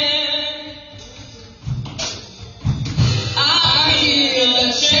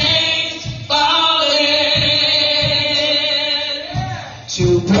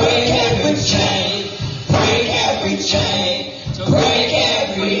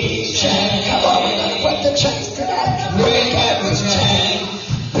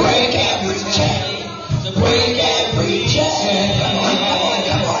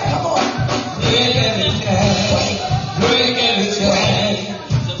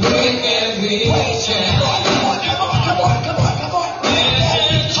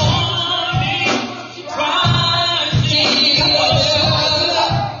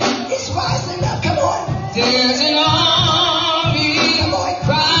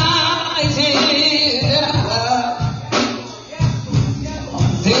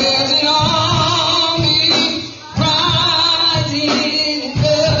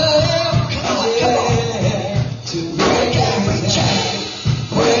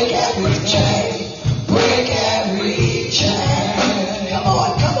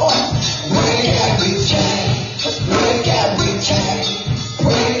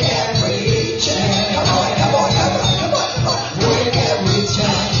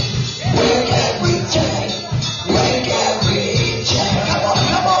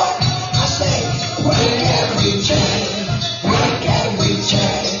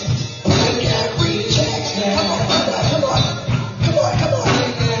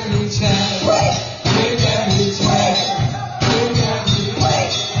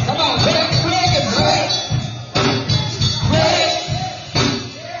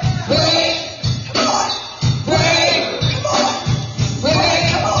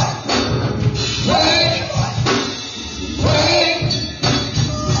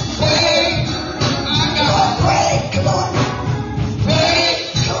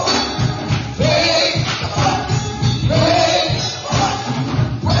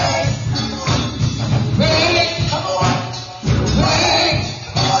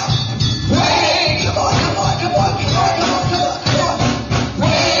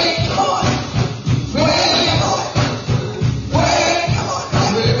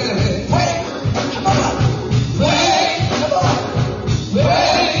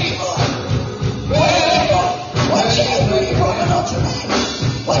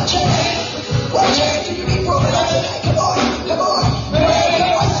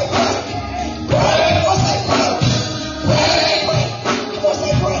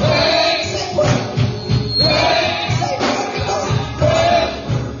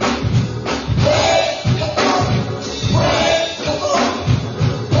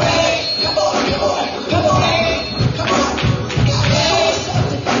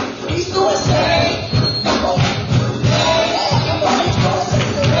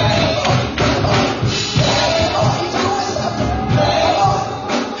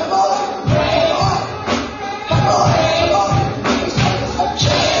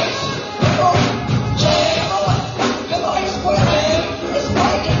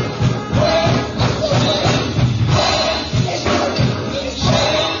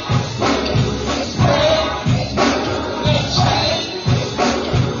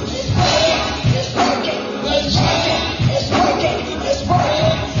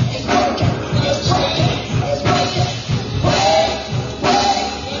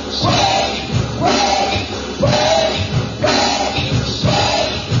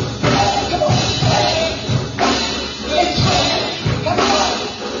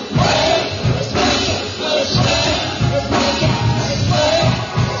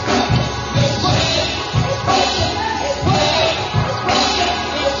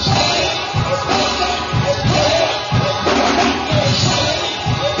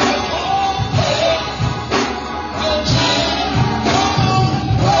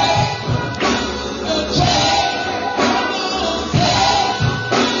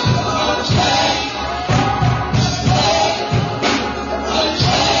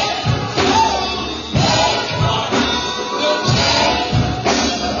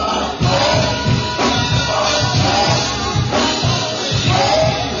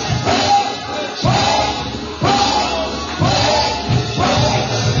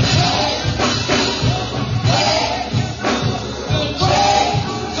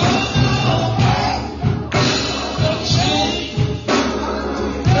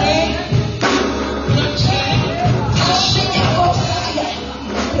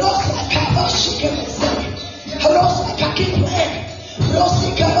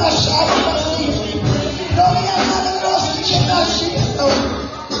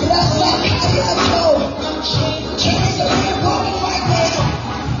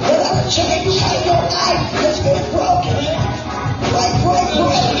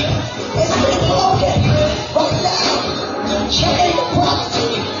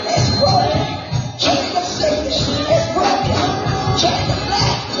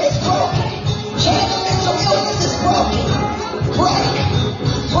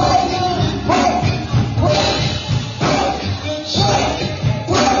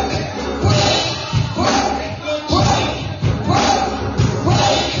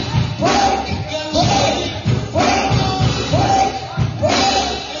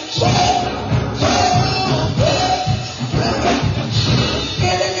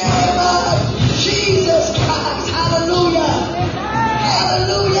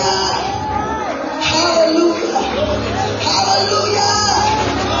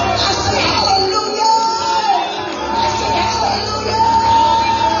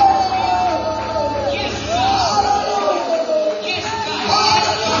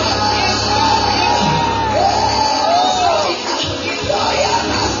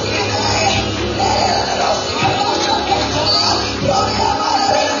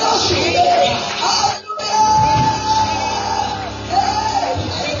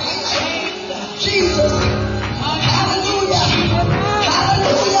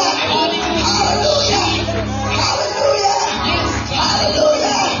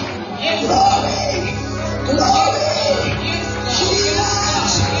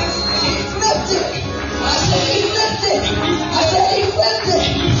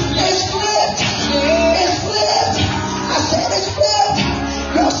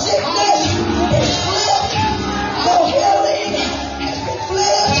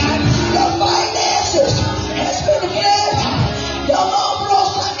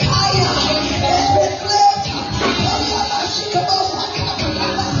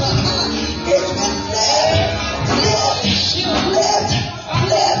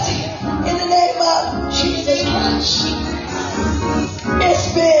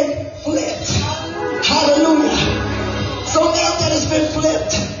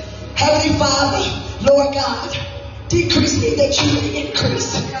flipped. Heavenly Father, Lord God, decrease me that you may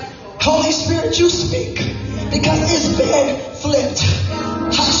increase. Holy Spirit, you speak because it's been flipped.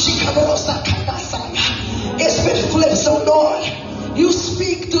 It's been flipped. So Lord, you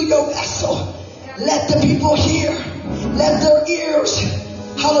speak through your vessel. Let the people hear. Let their ears,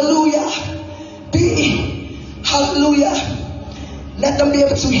 hallelujah, be, hallelujah. Let them be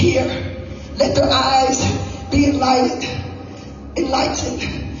able to hear. Let their eyes be enlightened.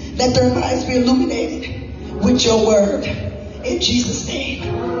 Let their minds be illuminated with your word. In Jesus' name.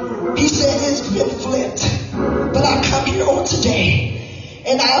 He said it's been flipped. But I come here on today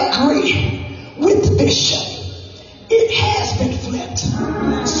and I agree with the bishop. It has been flipped.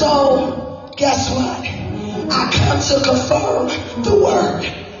 So guess what? I come to confirm the word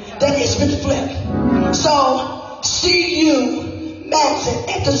that it's been flipped. So see you mounted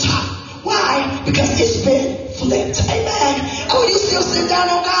at the top. Why? Because it's been flipped. Amen. And when you still sit down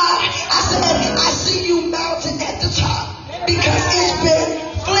on God, I said, I see you mounted at the top because it's been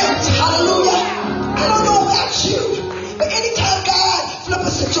flipped. Hallelujah. I don't know about you, but anytime God flip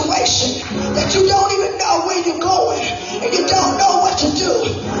a situation that you don't even know where you're going and you don't know what to do,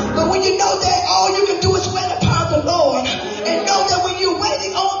 but when you know that all you can do is wait upon the Lord and know that when you're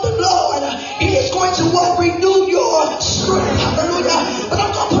waiting on the Lord, He is going to renew your strength. Hallelujah. But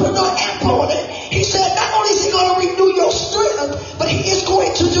I'm going to put another amp on it. He said not only is He going to renew your strength, but He is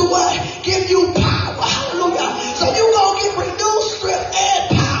going to do what? Give you power. Hallelujah. So you're going to get renewed strength and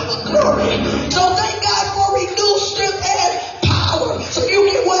power. Glory. So thank God for renewed strength and power. So you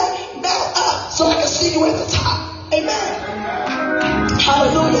get what? Mount up so I can see you at the top. Amen.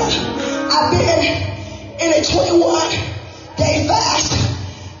 Hallelujah. I've been in a 21-day fast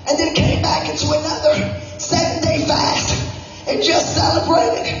and then came back into another 7-day fast and just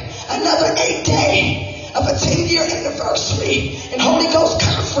celebrated another 8-day of a 10-year anniversary in Holy Ghost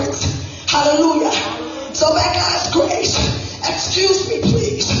Conference. Hallelujah. So by God's grace, excuse me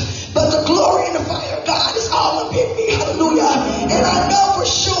please, but the glory and the fire of God is all up in me. Hallelujah. And I know for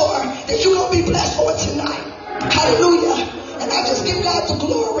sure that you're going to be blessed on tonight. Hallelujah. And I just give God the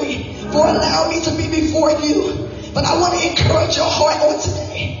glory for allowing me to be before you. But I want to encourage your heart on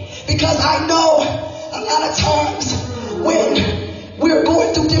today because I know a lot of times when we're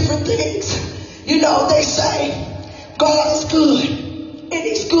going through different things, you know, they say God is good and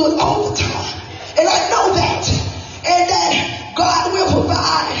He's good all the time. And I know that. And that God will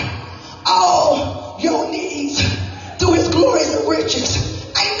provide all your needs through His glories and riches.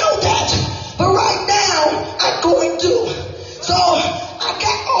 I know that. But right now, I'm going through. So I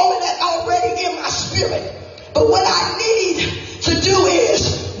got all of that already in my spirit. But what I need to do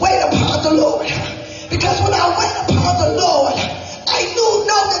is wait upon the Lord. Because when I wait upon the Lord, I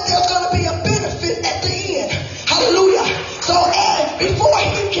know that there's going to be a benefit at the end. Hallelujah. So before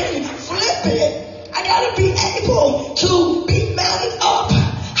He can flip it, I got to be able to be mounted up.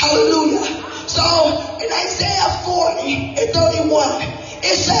 Hallelujah. So in Isaiah 40 and 31,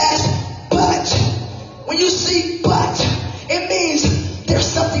 it says, but. When you see but, it means there's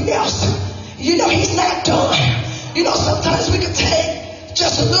something else. You know, He's not done. You know, sometimes we can take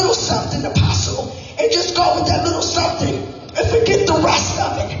just a little something, apostle, and just go with that little something and forget the rest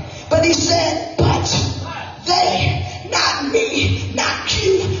of it. But He said, but they, not me, not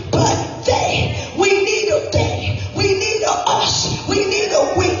you, but they. We need a they. We need a us. We need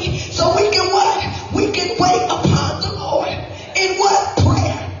a we. So we can what? We can wait upon the Lord. In what?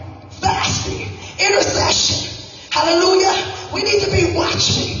 Prayer, fasting, intercession. Hallelujah. We need to be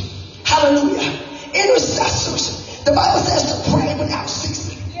watching. Hallelujah. Intercessors. The Bible says to pray without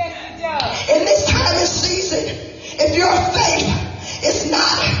ceasing. In this time and season, if your faith is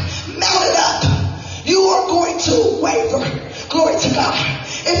not mounted up, you are going to waver. Glory to God.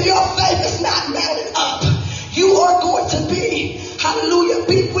 If your faith is not mounted up, you are going to be, hallelujah,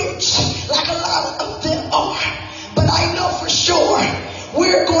 bewitched like a lot of them are. But I know for sure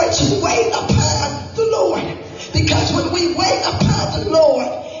we're going to wait upon the Lord. Because when we wait upon the Lord,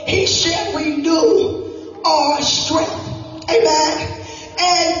 He shall renew our strength. Amen.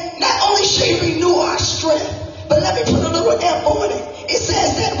 And not only shall He renew our strength, but let me put a little F on it. It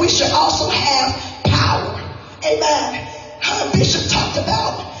says that we should also have power. Amen. Bishop talked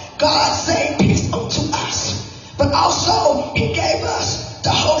about God saying peace unto us. But also He gave us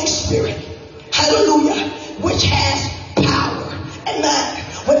the Holy Spirit. Hallelujah. Which has power. Amen.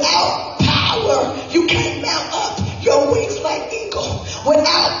 Without power, you can't mount up your wings like eagle.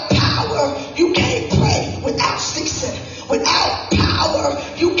 Without power, you can't pray without ceasing. Without power,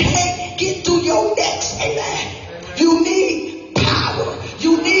 you can't get through your next. Amen. You need power.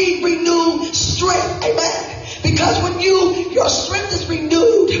 You need renewed strength. Amen. Because when your strength is renewed,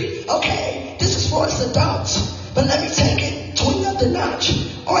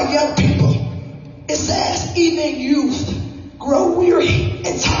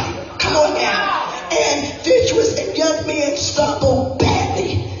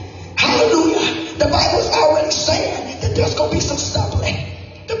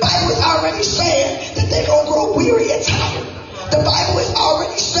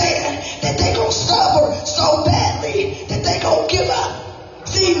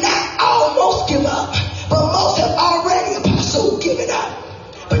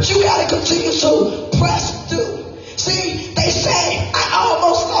 But you got to continue to press through. See, they say, I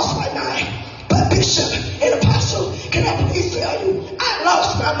almost lost my mind. But Bishop and Apostle, can I please tell you, I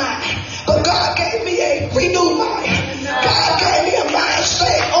lost my mind. But God gave me a renewed mind. God gave me a mind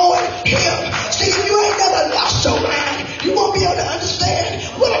stayed on Him. See, if you ain't never lost your mind, you won't be able to understand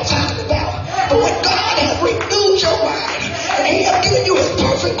what I'm talking about. But when God has renewed your mind, and He has given you His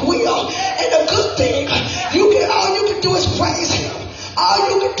perfect will and a good thing, all you can do is praise Him. All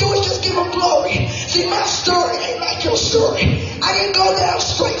you can do is just give Him glory. See, my story ain't like your story. I didn't go down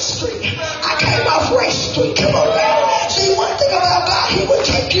straight street. I came off race street. Come on now. See, one thing about God, He will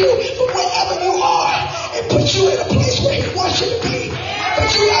take you from wherever you are and put you in a place where He wants you to be. But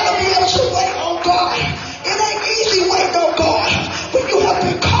you gotta be able to wait on God. It ain't easy waiting on God when you have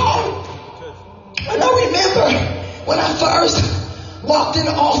been called. And I remember when I first walked in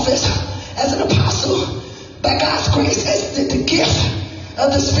the office as an apostle, by God's grace, as the gift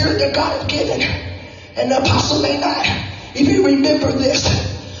of the Spirit that God had given. And the apostle may not even remember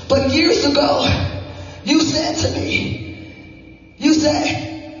this, but years ago, you said to me, you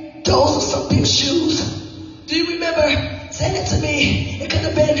said, those are some big shoes. Do you remember saying it to me? It could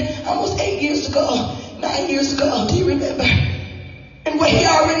have been almost 8 years ago, 9 years ago. Do you remember? And what he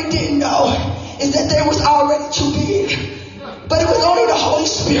already didn't know is that they was already too big. But it was only the Holy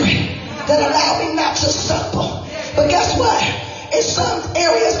Spirit that allowed me not to stumble. But guess what? In some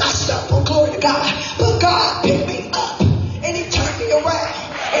areas I stumbled, glory to God. But God picked me up and He turned me around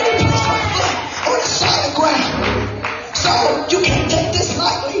and He placed my foot on the solid ground. So you can't take this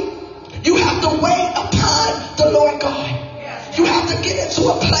lightly. You have to wait upon the Lord God. You have to get into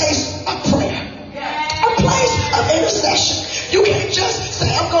a place of prayer, a place of intercession. You can't just say,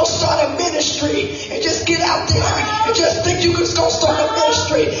 I'm going to start a ministry and just get out there and just think you're just going to start a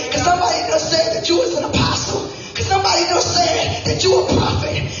ministry because somebody done said that you was an apostle, because somebody done said that you a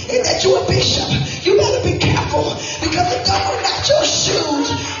prophet and that you a bishop. You better be careful because the devil not your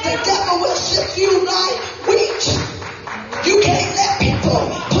shoes. The devil will sift you like wheat. You can't let people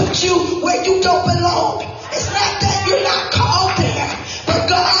put you where you don't belong. It's not that you're not called there,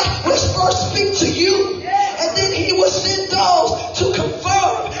 but God will first speak to you. And then He will send those to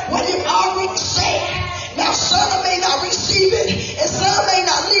confirm what He already said. Now some may not receive it and some may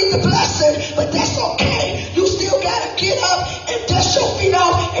not leave the blessing, but that's okay. You still got to get up and dust your feet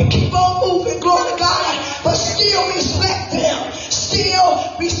off and keep on moving, glory to God. But still respect them.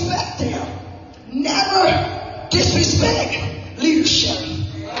 Still respect them. Never disrespect leadership.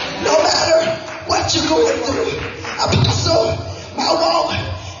 No matter what you're going through. Apostle, my walk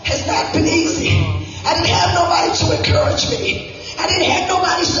has not been easy. I didn't have nobody to encourage me. I didn't have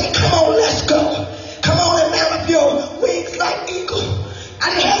nobody say, come on, let's go. Come on and mount up your wings like eagle. I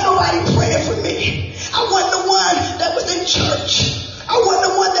didn't have nobody praying for me. I wasn't the one that was in church. I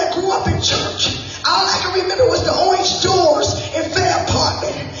wasn't the one that grew up in church. All I can remember was the orange doors in Fair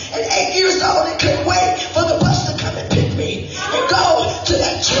Apartment. At 8 years old, and couldn't wait for the bus to come and pick me and go to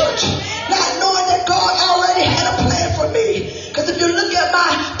that church, not knowing that God already had a plan for me. Because if you look at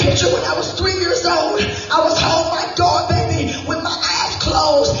my picture when I was 3 years old, I was holding my door, baby, with my eyes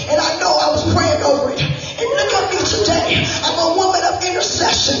closed, and I know I was praying over it. And look at me today. I'm a woman of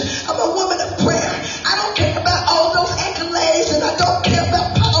intercession. I'm a woman of prayer. I don't care about all those accolades, and I don't care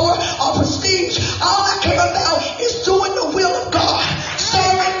about power or prestige. All I care about is doing the will of God,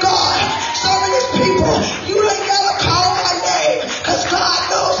 serving God, serving His people. You ain't got to call my name, because God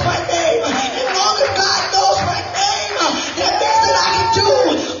knows my name. As long as God knows my name, that means that I can do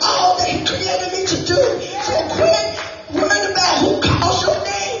all that He created me to do. So quit worrying about who calls your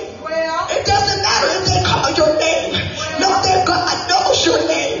name. It doesn't matter if they call your name. Know that God knows your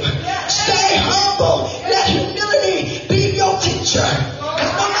name. Stay humble. Let humility be your teacher.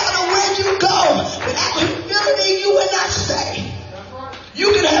 Because no matter where you go, without humility, you will not stay.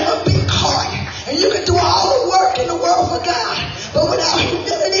 You can have a big heart and you can do all the work in the world for God, but without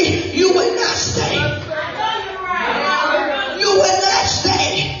humility, you will not stay. You will not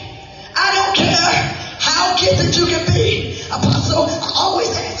stay. I don't care how gifted you can be. Apostle, I always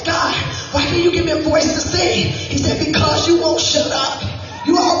ask God, why can you give me a voice to sing? He said, because you won't shut up.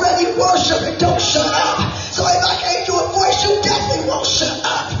 You already worship and don't shut up. So if I gave you a voice, you definitely won't shut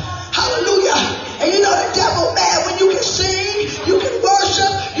up. Hallelujah. And you know the devil mad when you can sing, you can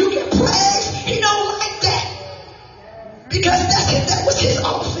worship, you can praise. He don't like that. Because that was his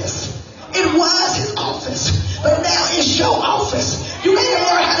office. It was his office. But now it's your office. You got to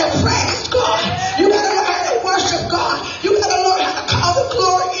learn how to praise God. You got to learn how to worship God. You got to learn how to call the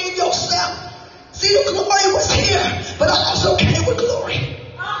glory in yourself. See, the glory was here, but I also came with glory.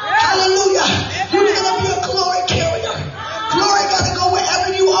 Hallelujah. You got to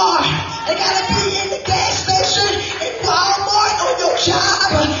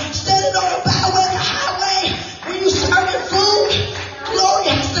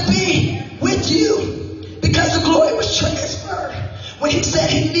he said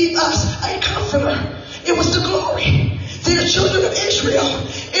he'd leave us a comforter. It was the glory. See, the children of Israel,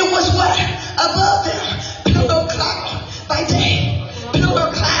 it was what? Above them. Pillar of cloud by day, pillar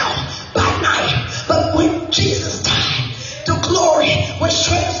of cloud by night. But when Jesus died, the glory was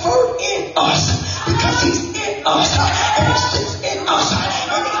transferred in us because he's in us and he sits in us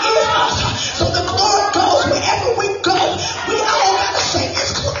and he is us. So the glory goes wherever we go. We all got to say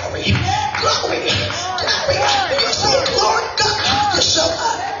it's glory, glory, glory. When you say glory, God, you show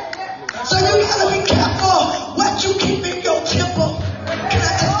up. So you got to be careful what you keep in your temple. Can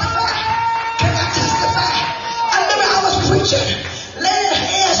I testify? Can I testify? I remember I was preaching, laying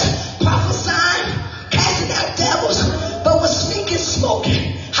hands, prophesying, casting out devils, but was sneaking,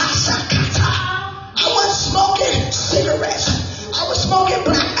 smoking. I wasn't smoking cigarettes. I was smoking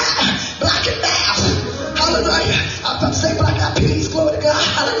black and mouths. Hallelujah. I'm about to say black-eyed peas. Glory to God.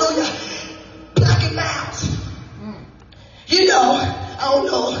 Hallelujah. Black and mouths. You know, I don't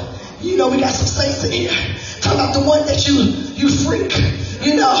know. You know, we got some saints in here. Talking about the one that you freak.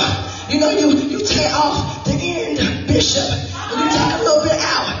 You tear off the end, Bishop, and you take a little bit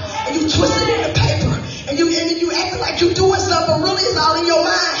out, and you twist it in the paper, and you acting like you doing something, but really it's all in your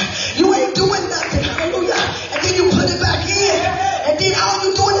mind. You ain't doing nothing, hallelujah. And then you put it back in, and then all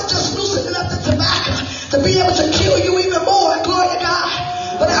you doing is just loosening up the tobacco to be able to kill you even more. Glory to God.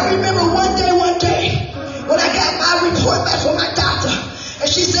 But I remember one day, when I got my report back from my doctor, and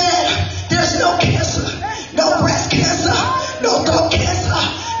she said, there's no cancer, no breast cancer, no throat cancer,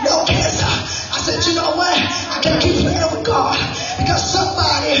 no cancer. I said, you know what? I can't keep playing with God because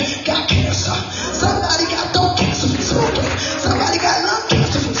somebody got cancer. Somebody got throat cancer from smoking. Somebody got lung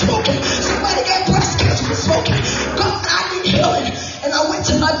cancer from smoking. Somebody got breast cancer from smoking. God, I need healing. And I went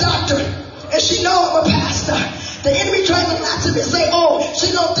to my doctor, and she know I'm a pastor. The enemy tried to lie to me and say, oh, she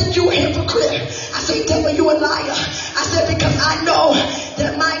don't think you a hypocrite. I said, devil, you a liar. I said, because I know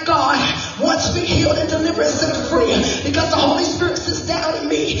that my God wants me healed and delivered and set free. Because the Holy Spirit sits down in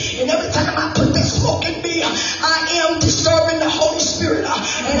me. And every time I put that smoke in me, I am disturbing the Holy Spirit.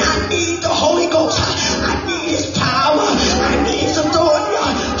 And I need the Holy Ghost. I need his power. I need his authority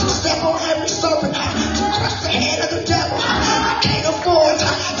to step on every serpent, to crush the head of the devil. I can't afford to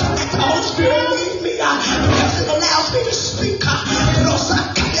let the Holy Spirit lead me because it allows me to speak. It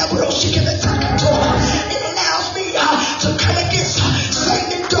allows me to come against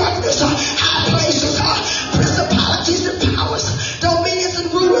Satan in darkness, high places, principalities and powers, dominions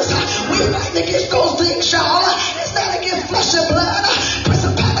and rulers. We fight against those things, y'all. It's not against flesh and blood,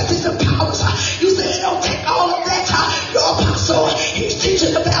 principalities and powers. You say it don't take all of that. Your apostle, he's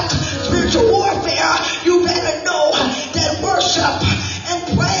teaching about spiritual warfare. You better know that worship and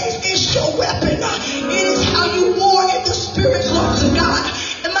praise is your weapon. It is how you war in the spirit, glory to God.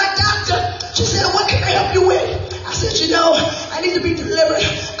 And my doctor, she said, what can I help you with? I said, I need to be delivered.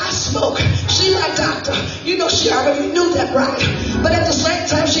 I smoke. She my doctor. She already knew that, right? But at the same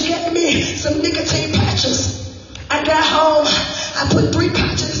time, she gave me some nicotine patches. I got home. I put 3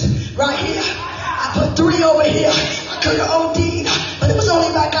 patches right here. I put 3 over here. I could have OD'd, but it was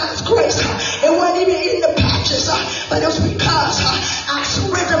only by God's grace. It wasn't even in the patches, but it was because I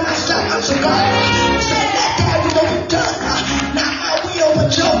surrendered myself unto God. I said, that day was going to be done. Not my will, but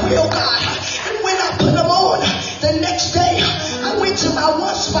your will, God. And when I put them on, the next day, I went to my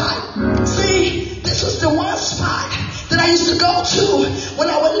one spot. See, this was the one spot that I used to go to when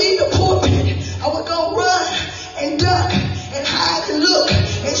I would leave the pulpit. I would go run and duck and hide and look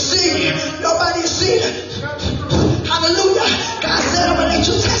and see. Nobody see. Hallelujah. God said, I'm going to let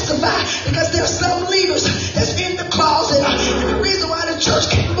you testify because there's some leaders that's in the closet. And the reason why the church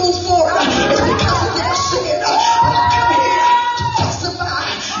can't move forward is because of their sin. But I come here to testify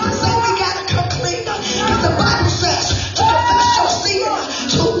to say we got to come clean. Because the Bible says to confess your sin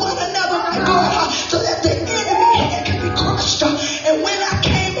to one another, my God, so that the enemy head can be crushed. And when I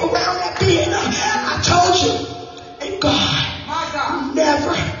came around that bend, I told you, and God,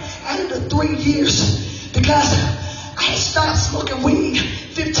 never after the 3 years, because I had started smoking weed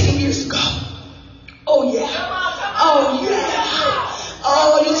 15 years ago. Oh yeah. Oh yeah.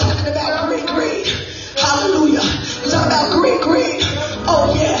 Oh, you're talking about green. Hallelujah. You're talking about green.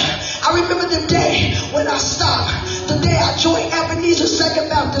 Oh yeah. I remember the day when I stopped. The day I joined Ebenezer Second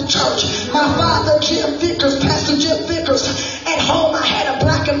Baptist Church. My father, Pastor Jim Vickers, at home I had a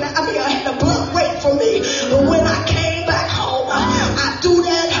blunt waiting for me. But when I came back home, I threw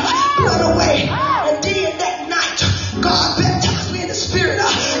that blunt away. And then that night, God baptized me in the Spirit.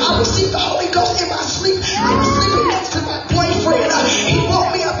 I received the Holy Ghost in my sleep. I was sleeping next to my boyfriend. He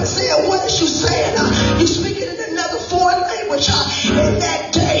woke me up and said, what is you saying? You speaking in another foreign language. And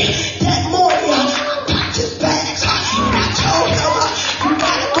that day, that morning, I packed his bags. And I told him,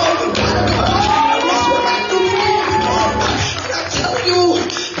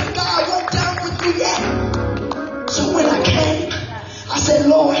 said,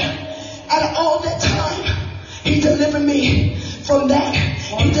 Lord, out of all that time, he delivered me from that.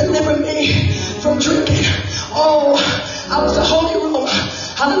 He delivered me from drinking. Oh, I was a holy room.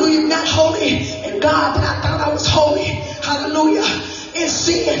 Hallelujah. Not holy in God, but I thought I was holy. Hallelujah. In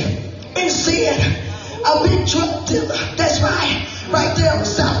sin. In sin. A big drug dealer. That's right. Right there on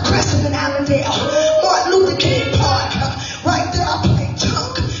South Crescent in Allendale. Martin Luther King Park. Right there I played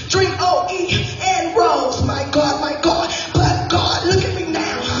junk. Drink OE and Rose. My God, my God. But God, look at me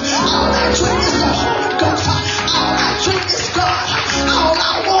now. All I drink is the Holy Ghost. All I drink is God. All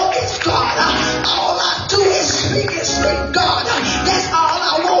I want is God. All I do is speak and speak God. That's all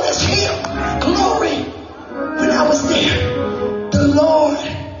I want is Him. Glory. When I was there, the Lord,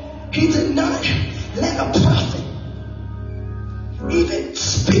 He did not let a prophet even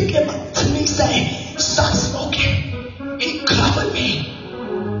speak to me, say, stop smoking. He covered me.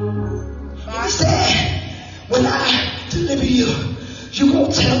 He said, when I deliver you, you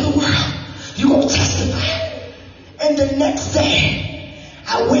gonna tell the world. You gonna testify. And the next day,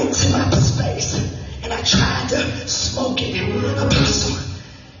 I went to my space and I tried to smoke it, Apostle.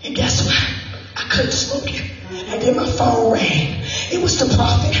 And guess what? I couldn't smoke it. And then my phone rang. It was the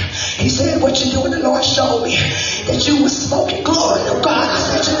prophet. He said, what you doing? The Lord showed me that you was smoking. Glory to God. I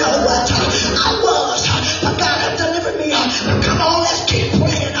said, you know what? I was. But God have delivered me. Come on, let's keep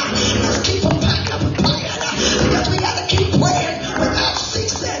praying. Let's keep on backing up and praying. Because we got to keep praying without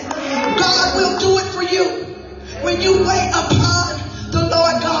ceasing. God will do it for you. When you wait upon the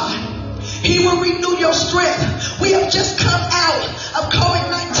Lord God, He will renew your strength. We have just come out of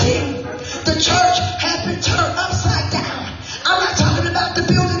COVID-19. The church has been turned upside down. I'm not talking about the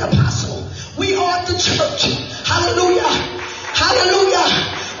building, Apostle. We are the church. Hallelujah. Hallelujah.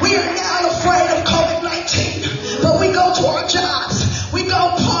 We are not afraid of COVID-19, but we go to our jobs. We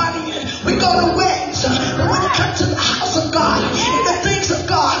go partying. We go to weddings. But when it comes to the house of God and the things of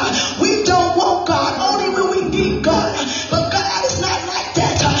God, we don't want God only when we need God. But God is not like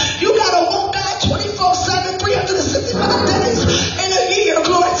that. You got to want God 24/7, 365 days in a year.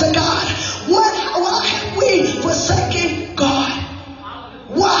 Glory to God. Why have we forsaken God?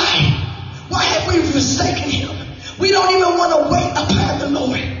 Why have we forsaken Him? We don't even want to wait upon the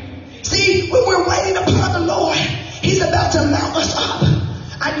Lord. See, when we're waiting upon the Lord, He's about to mount us up.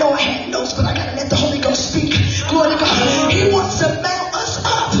 I know I had notes, but I got to let the Holy Ghost speak. Glory to God. He wants to mount us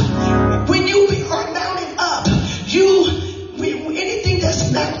up. When you are mounted up, anything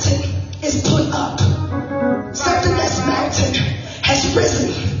that's mounted is put up. Something that's mounted has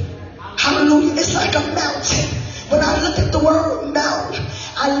risen. Hallelujah. It's like a mountain. When I look at the word mountain,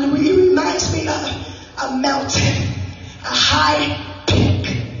 it reminds me of a mountain, a high peak,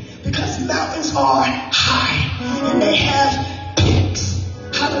 because mountains are high and they have peaks.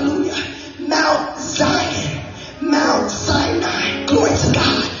 Hallelujah. Mount Zion, Mount Sinai. Glory to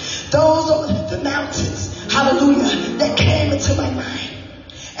God. Those are the mountains, hallelujah, that came into my mind.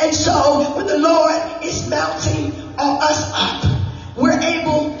 And so when the Lord is mounting us up, we're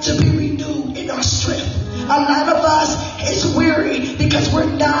able to be renewed in our strength. A lot of us is weary because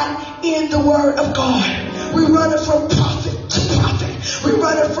we're not in the Word of God. We're running from prophet to prophet. We're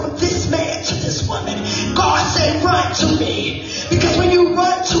running from this man to this woman. God said, run to me. Because when you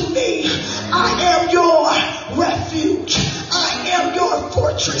run to me, I am your refuge. I am your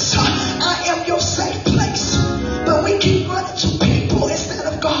fortress. I am your safe place. But we keep running to people instead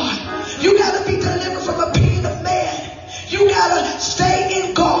of God. You got to be delivered from opinion of man. You got to stay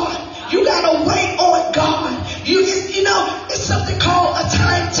in God. You got to wait on God. It's something called a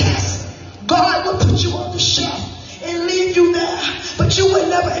time test. God will put you on the shelf and leave you there, but you will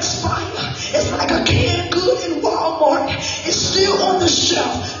never expire. It's like a canned good in Walmart. It's still on the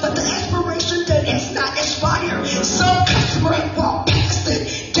shelf, but the expiration date has not expired. Some customer have walked past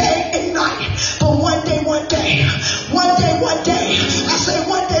it day and night, but one day, I say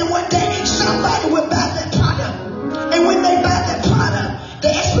one day, somebody will buy that product. And when they buy that product, the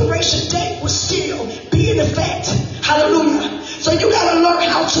expiration date will still be in effect. Hallelujah. So you got to learn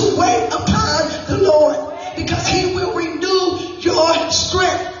how to wait upon the Lord, because He will renew your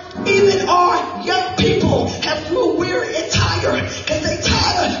strength. Even our young people have grew weary and tired because they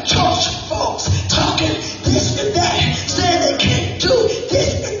tired of church folks talking this and that, saying they can't do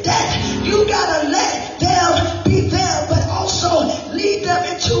this and that. You got to let them be them, but also lead them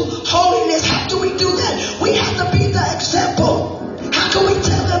into holiness. How do we do that? We have to be the example. How can we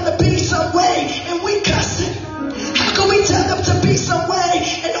tell them to be some way and we cussing? How can we tell them to be some way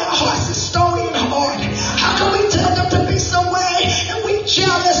and our hearts is stony and hard? How can we tell them to be some way and we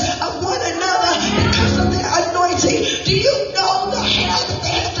jealous of one another because of their anointing?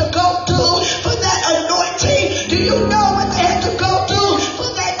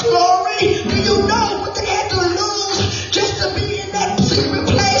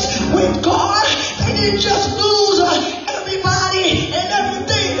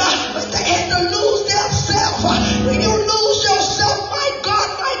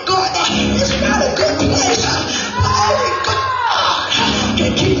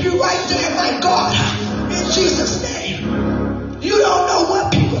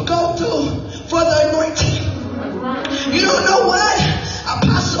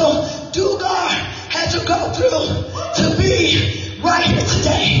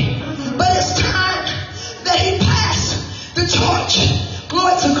 today. But it's time that he passed the torch.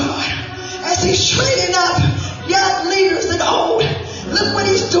 Glory to God. As he's training up young leaders and old. Look what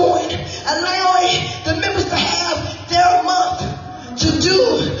he's doing. Allowing the members to have their month to do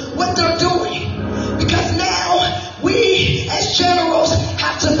what they're doing. Because now we as generals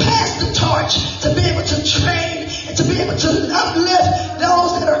have to pass the torch to be able to train and to be able to uplift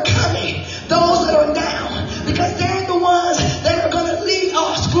those that are coming, those that are down. Because they're the ones that are going to lead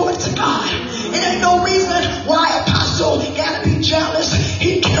us. Glory to God. It ain't no reason why Apostle got to be jealous.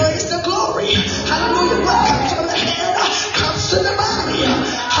 He carries the glory. Hallelujah. What comes from the hand comes to the body.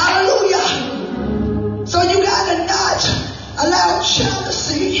 Hallelujah. So you got to not allow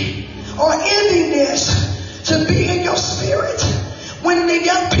jealousy or enviness to be in your spirit when the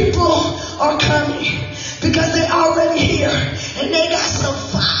young people are coming. Because they're already here and they got some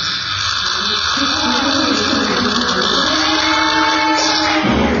fire.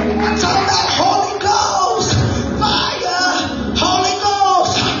 I'm talking about Holy Ghost fire, Holy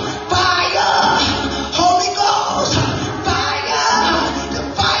Ghost fire, Holy Ghost fire, the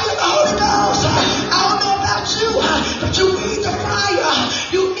fire of the Holy Ghost. I don't know about you, but you need the fire.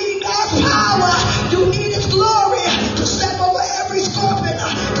 You need God's power. You need His glory to step over every scorpion,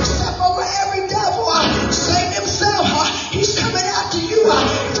 to step over every devil. Satan himself, he's coming after you.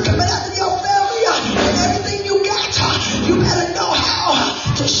 He's coming after your family and everything you got. You better know how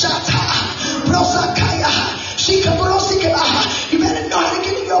to shata, brosakaya, shika brosikaba. You better know how to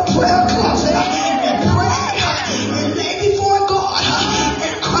get in your prayer closet and pray and lay before God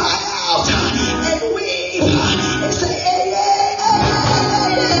and cry out and weep and say, hey, hey, hey, hey,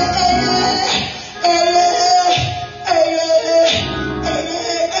 hey,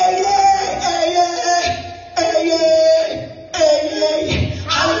 hey,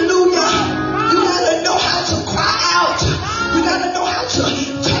 hallelujah. You gotta know how to cry out. You gotta know how to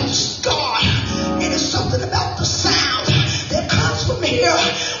touch God. It is something about the sound that comes from here.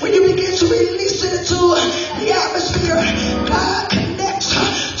 When you begin to release it into the atmosphere, God connects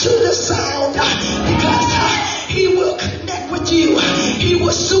to the sound because He will connect with you. He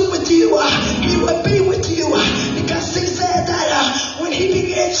will suit with you. He will be with you. Because He said that when He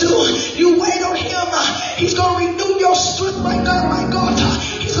begins to, you wait on Him, He's going to renew your strength. My God, my God.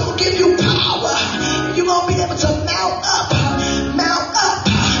 He's going to give you power. You're going to be able to mount up, mount up,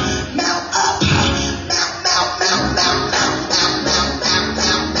 mount up, mount, mount, mount, mount, mount, mount, mount, mount, mount,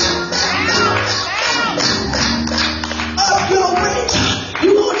 mount, mount, mount, mount, up your wings.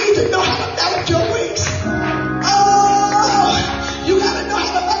 You're going to need to know how to mount up your wings. Oh, you got to know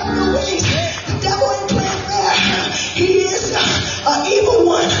how to mount up your wings. The devil ain't playing fair. He is an evil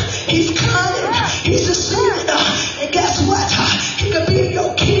one. He's cunning. He's deceiving. And guess what? He could be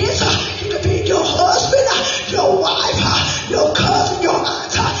your kids. He could be your husband, your wife, your cousin, your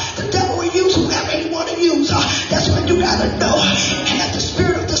aunt. The devil will use whoever he want to use. That's what you got to know. Have the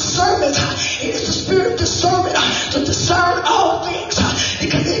spirit of discernment. It is the spirit of discernment to discern all things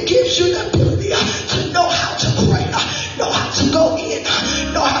because it gives you the ability to know how to pray, know how to go in,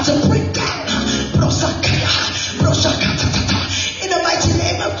 know how to break down. In the mighty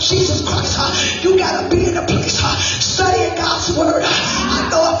name of Jesus Christ, you got to be in a place studying God's word. I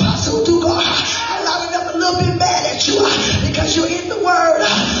know Apostle Dugar, a lot of them a little bit mad at you because you're in the word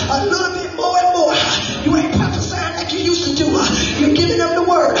a little bit more and more. You ain't prophesying like you used to do. You're giving them the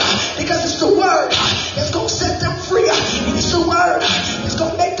word because it's the word that's going to set them free. And it's the word that's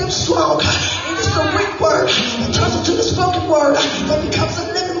going to make them strong. And it's the written word that turns into the spoken word that becomes a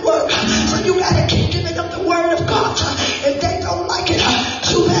living word. So you got to keep giving them the word of God. If they don't like it,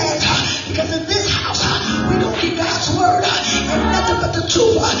 too bad. Because in this house, we don't keep God's word and nothing but the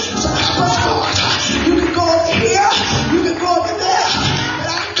truth. So help us, God. You can go over here, you can go over there, but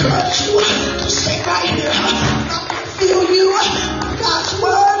I encourage you to stay right here. I'm going to fill you with God's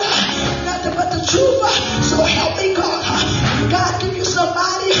word, nothing but the truth. So help me, God. God give you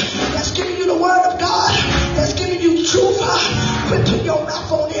somebody that's giving you the word of God, that's giving you truth. Quit putting your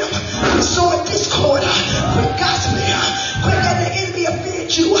mouth on him. Sowing discord. Quit gossiping. Quit letting the enemy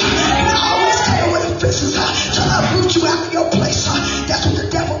offend you. He's always coming with offenses to uproot you out of your place. That's what the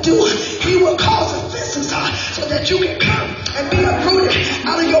devil do. He will cause offenses so that you can come and be uprooted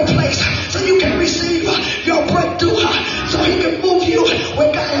out of your place so you can receive your breakthrough. So he can move you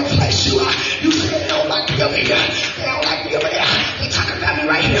where God has placed you. You say they don't like me over here. They don't like me over there. They talking about me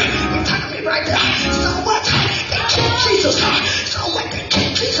right here. They talking about me right there. So what? They killed Jesus. So what? They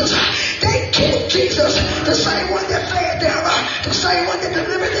killed Jesus. They killed Jesus. The same one that fed them. The same one that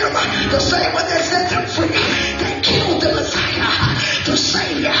delivered them. The same one that set them free. They killed the Messiah. The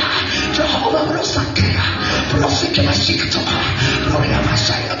Savior. Jehovah Rosakaya.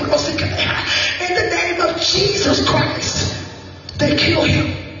 In the name of Jesus Christ, they kill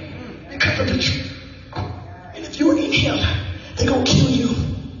him because of the truth. And if you're in him, they're going to kill you.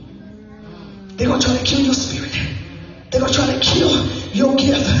 They're going to try to kill your spirit. They're going to try to kill your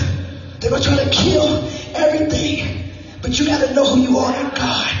gift. They're going to try to kill everything. But you got to know who you are in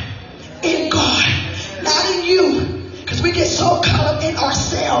God. In God. Not in you. Because we get so caught up in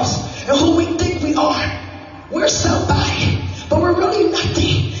ourselves and who we think we are. We're somebody. But we're really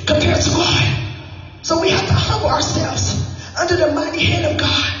nothing compared to God. So we have to humble ourselves under the mighty hand of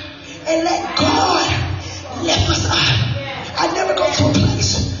God. And let God lift us up. I never go to a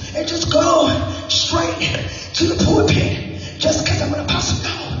place and just go straight to the pulpit just because I'm an apostle.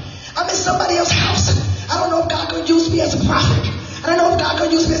 No. I'm in somebody else's house. I don't know if God going to use me as a prophet. I don't know if God going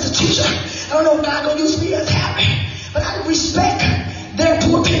to use me as a teacher. I don't know if God going to use me as Harry. But I respect their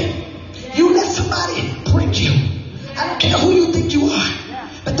pulpit. You let somebody bring you. I don't care who you think you are.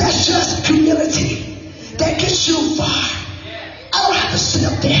 But that's just humility. That gets you far. I don't have to sit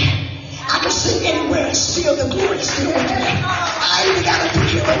up there. I can sit anywhere and still the glory is still with me. I even got to be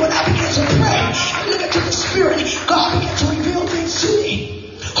here, but when I begin to pray and look into the Spirit, God began to reveal things to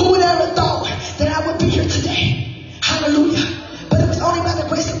me. Who would ever thought that I would be here today? Hallelujah. But it was only by the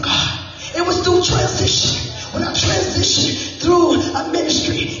grace of God. It was through transition. When I transitioned through a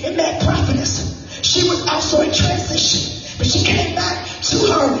ministry and met prophetess, she was also in transition. But she came back to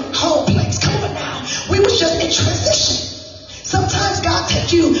her home place. Come on now. We was just in transition. Sometimes God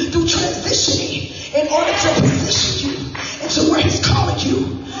takes you through transitioning in order to position you into where he's calling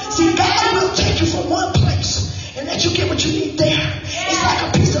you. See, God will take you from one place and let you get what you need there. It's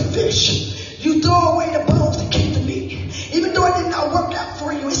like a piece of fish. You throw away the bones to keep the meat. Even though it did not work out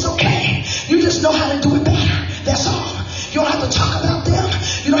for you, it's okay. You just know how to do it better. That's all. You don't have to talk about them.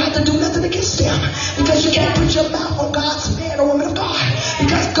 You don't have to do nothing against them. Because you can't put your mouth on God's man or woman of God.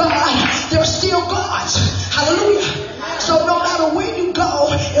 Because God, they're still God's. Hallelujah. So no matter where you go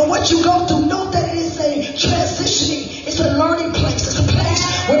and what you go through, know that it is a transitioning. It's a learning place. It's a place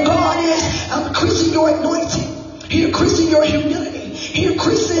where God is increasing your anointing. He's increasing your humility. He's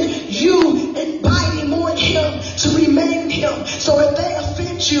increasing you and abiding more in him to remain in him. So if they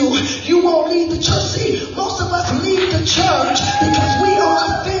offend you, you won't leave the church. See, most of us leave the church because we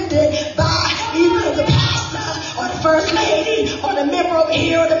are offended by either the pastor or the first lady or the member over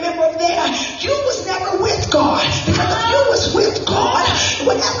here or the member over there. You was never with God. Because if you was with God,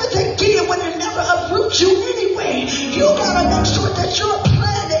 whatever they did would have never uproot you anyway. You gotta make sure that you're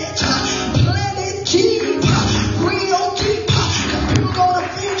planted deep, real deep. Because people gonna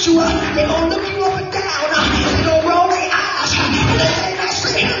offend you. They gonna look you up and down. They gonna roll their eyes. And they may not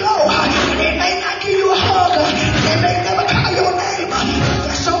say hello. And they may not give you a hug. And they may never call your name.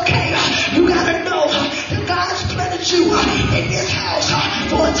 That's okay. You gotta know that God's planted you in this house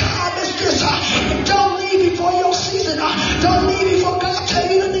for a time as this. And don't leave before your season. Don't leave before God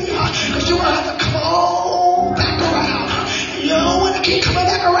tell you to leave. Because you will have to come all back around. You don't want to keep coming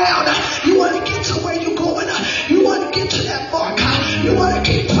back around. You want to get to where you're going. You want to get to that mark. You want to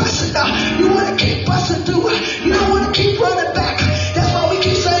keep pressing. You want to keep busting through. You don't want to keep running back. That's why we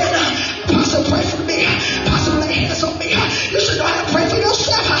keep saying, Apostle, pray for me. Apostle, lay hands on me. You should know how to pray for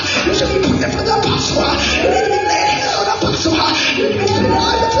yourself. You should be praying for the apostle. You need to be laying hands on the apostle. You need to be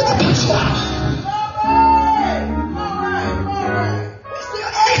praying for the apostle. We're still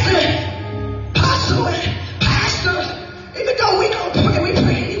asking apostle and pastors. Even though we go pray, we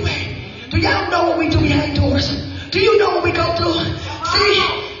pray anyway. Do y'all know what we do behind doors? Do you know what we go through?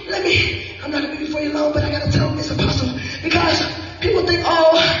 See, I'm not going to be before you long, but I got to tell this apostle. Because people think,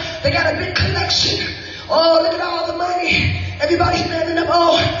 oh, they got a big collection. Oh, look at all the money. Everybody standing up,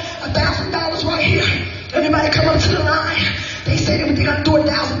 oh, $1,000 right here. Everybody come up to the line. They say that they're going to do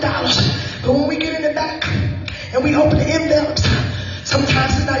 $1,000. But when we get in the back and we open the envelopes,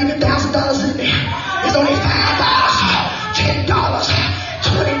 sometimes there's not even $1,000 in there. It's only $5, $10, $20,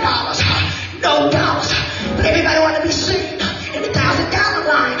 no dollars. But everybody want to be seen in the $1,000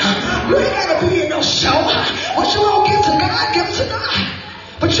 line. You ain't got to be in no show. What you don't give to God, give to God.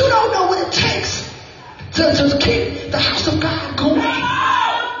 But you don't know what it takes to keep the house of God going.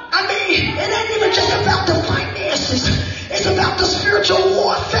 I mean, it ain't even just about the finances. It's about the spiritual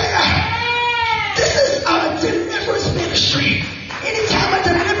warfare. This is a deliverance ministry. Anytime a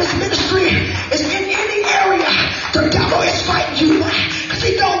deliverance ministry is in any area, the devil is fighting you because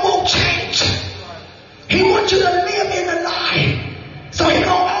he don't want change. He wants you to live in the lie. So he don't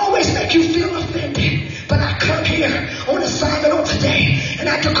always make you feel offended. But I come here on assignment on today, and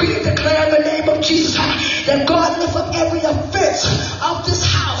I decree and declare in the name of Jesus that God lift up every offense of this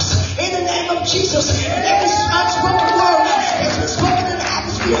house in the name of Jesus, and every unspoken word that's been spoken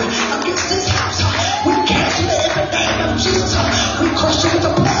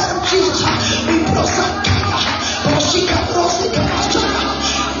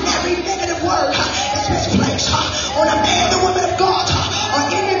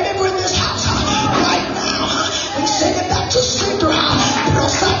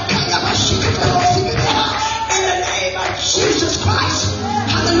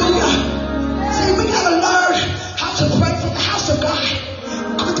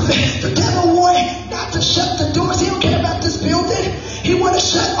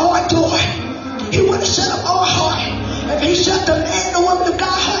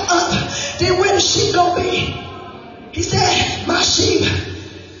He said, my sheep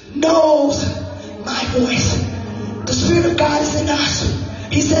knows my voice. The Spirit of God is in us.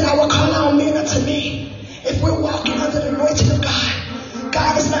 He said, I will call all men unto me. If we're walking under the anointing of God,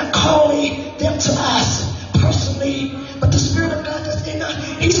 God is not calling them to us personally, but the Spirit of God that's in us,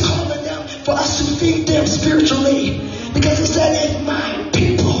 He's calling them for us to feed them spiritually. Because He said, if my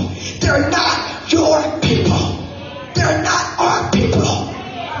people, they're not your people. They're not our people.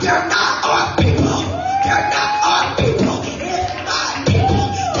 They're not our people. They're not our people. It's my people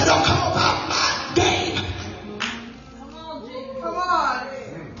that don't call out my name. Come on.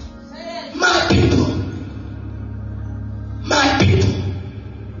 My people. My people.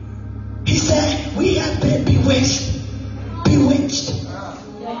 He said, we have been bewitched. Bewitched.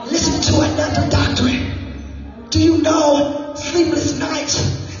 Listen to another doctrine. Do you know sleepless nights?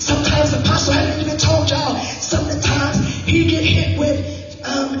 Sometimes the apostle hasn't even told y'all. Some of the times he get hit with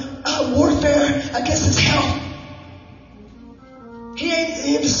warfare against his health. He ain't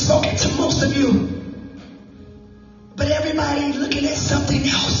even spoken to most of you. But everybody looking at something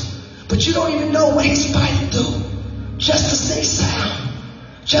else. But you don't even know what he's fighting through. Just to stay sound.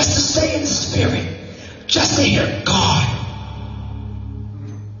 Just to stay in the Spirit. Just to hear God.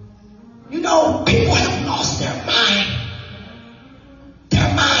 You know, people have lost their mind.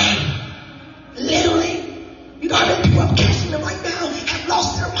 Their mind. Literally. You know how many people I'm counseling right now have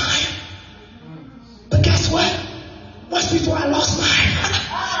lost their mind. But guess what? Once before I lost mine.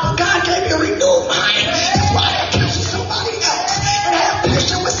 But God gave me a renewed mind. That's why I counsel somebody else and have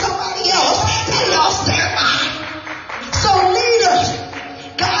patience with somebody else that lost their mind. So leaders,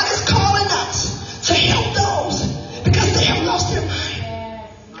 God is calling us to help those because they have lost their mind.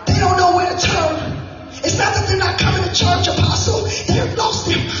 They don't know where to turn. It's not that they're not coming to church, apostle. They have lost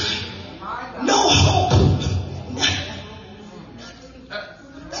their mind. No hope.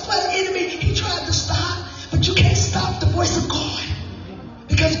 That's why the enemy, he tried to stop, but you can't stop the voice of God.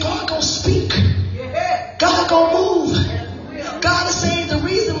 Because God gonna speak. God gonna move. God is saying the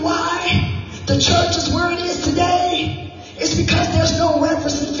reason why the church is where it is today is because there's no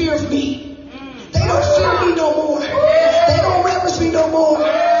reverence and fear of me. They don't fear me no more. They don't reverence me no more.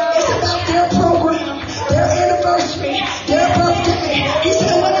 It's about their program, their anniversary, their birthday. He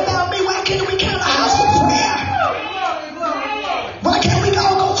said, what about me? Why can't we count a house of prayer? Why can't we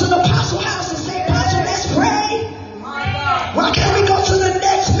all go to the apostle house and say, Apostle, let's pray? Why can't we go to the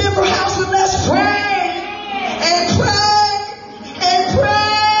next member house and let's pray? And pray, and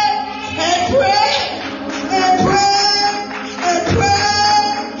pray, and pray, and pray, and pray,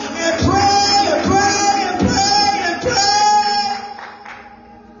 and pray, and pray, and pray, and pray.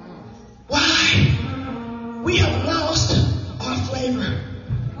 Why? We have lost our flavor.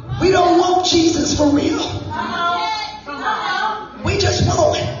 We don't want Jesus for real. We just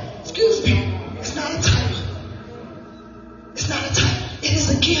want, excuse me, it's not a title. It's not a title. It is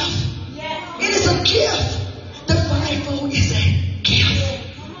a gift. It is a gift. The fivefold is a gift.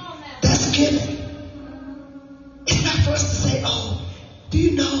 That's given. It's not for us to say, oh, do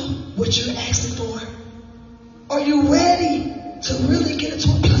you know what you're asking for? Are you ready to really get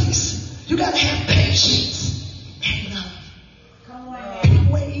into a place? You got to have patience and love.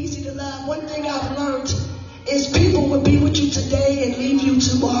 People ain't easy to love. One thing I've learned is people will be with you today and leave you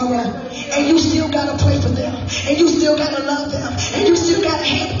tomorrow. And you still got to pray for them. And you still got to love them. And you still got to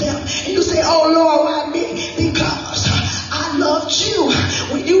help them. And you say, oh Lord, why me? Because I loved you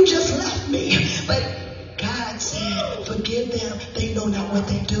when you just left me. But God said, forgive them. They know not what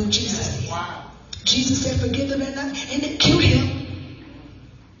they do. Jesus said, forgive them and it killed him.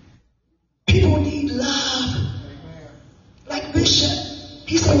 People need love. Like Bishop,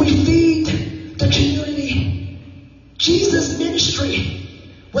 he said, we feed the community. Jesus' ministry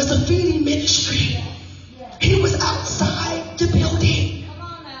was a feeding ministry. He was outside the building.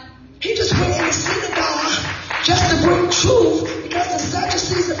 He just went in the synagogue just to bring truth because the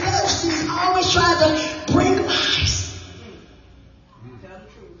Sadducees and Pharisees always tried to bring lies.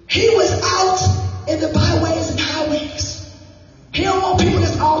 He was out in the byways and highways. He don't want people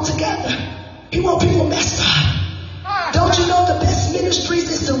that's all together. He want people messed up. Don't you know the best ministries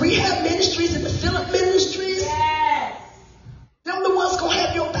is the rehab ministries and the fill-up ministries? Them the ones gonna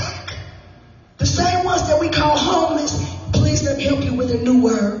have your back. The same ones that we call homeless. Please let me help you with a new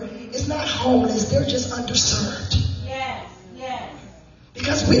word. It's not homeless. They're just underserved.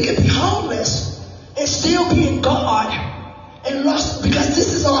 Because we can be homeless and still be in God and lost because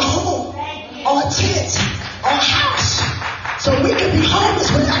this is our home, our tent, our house. So we can be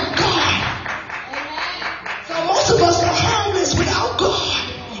homeless without God.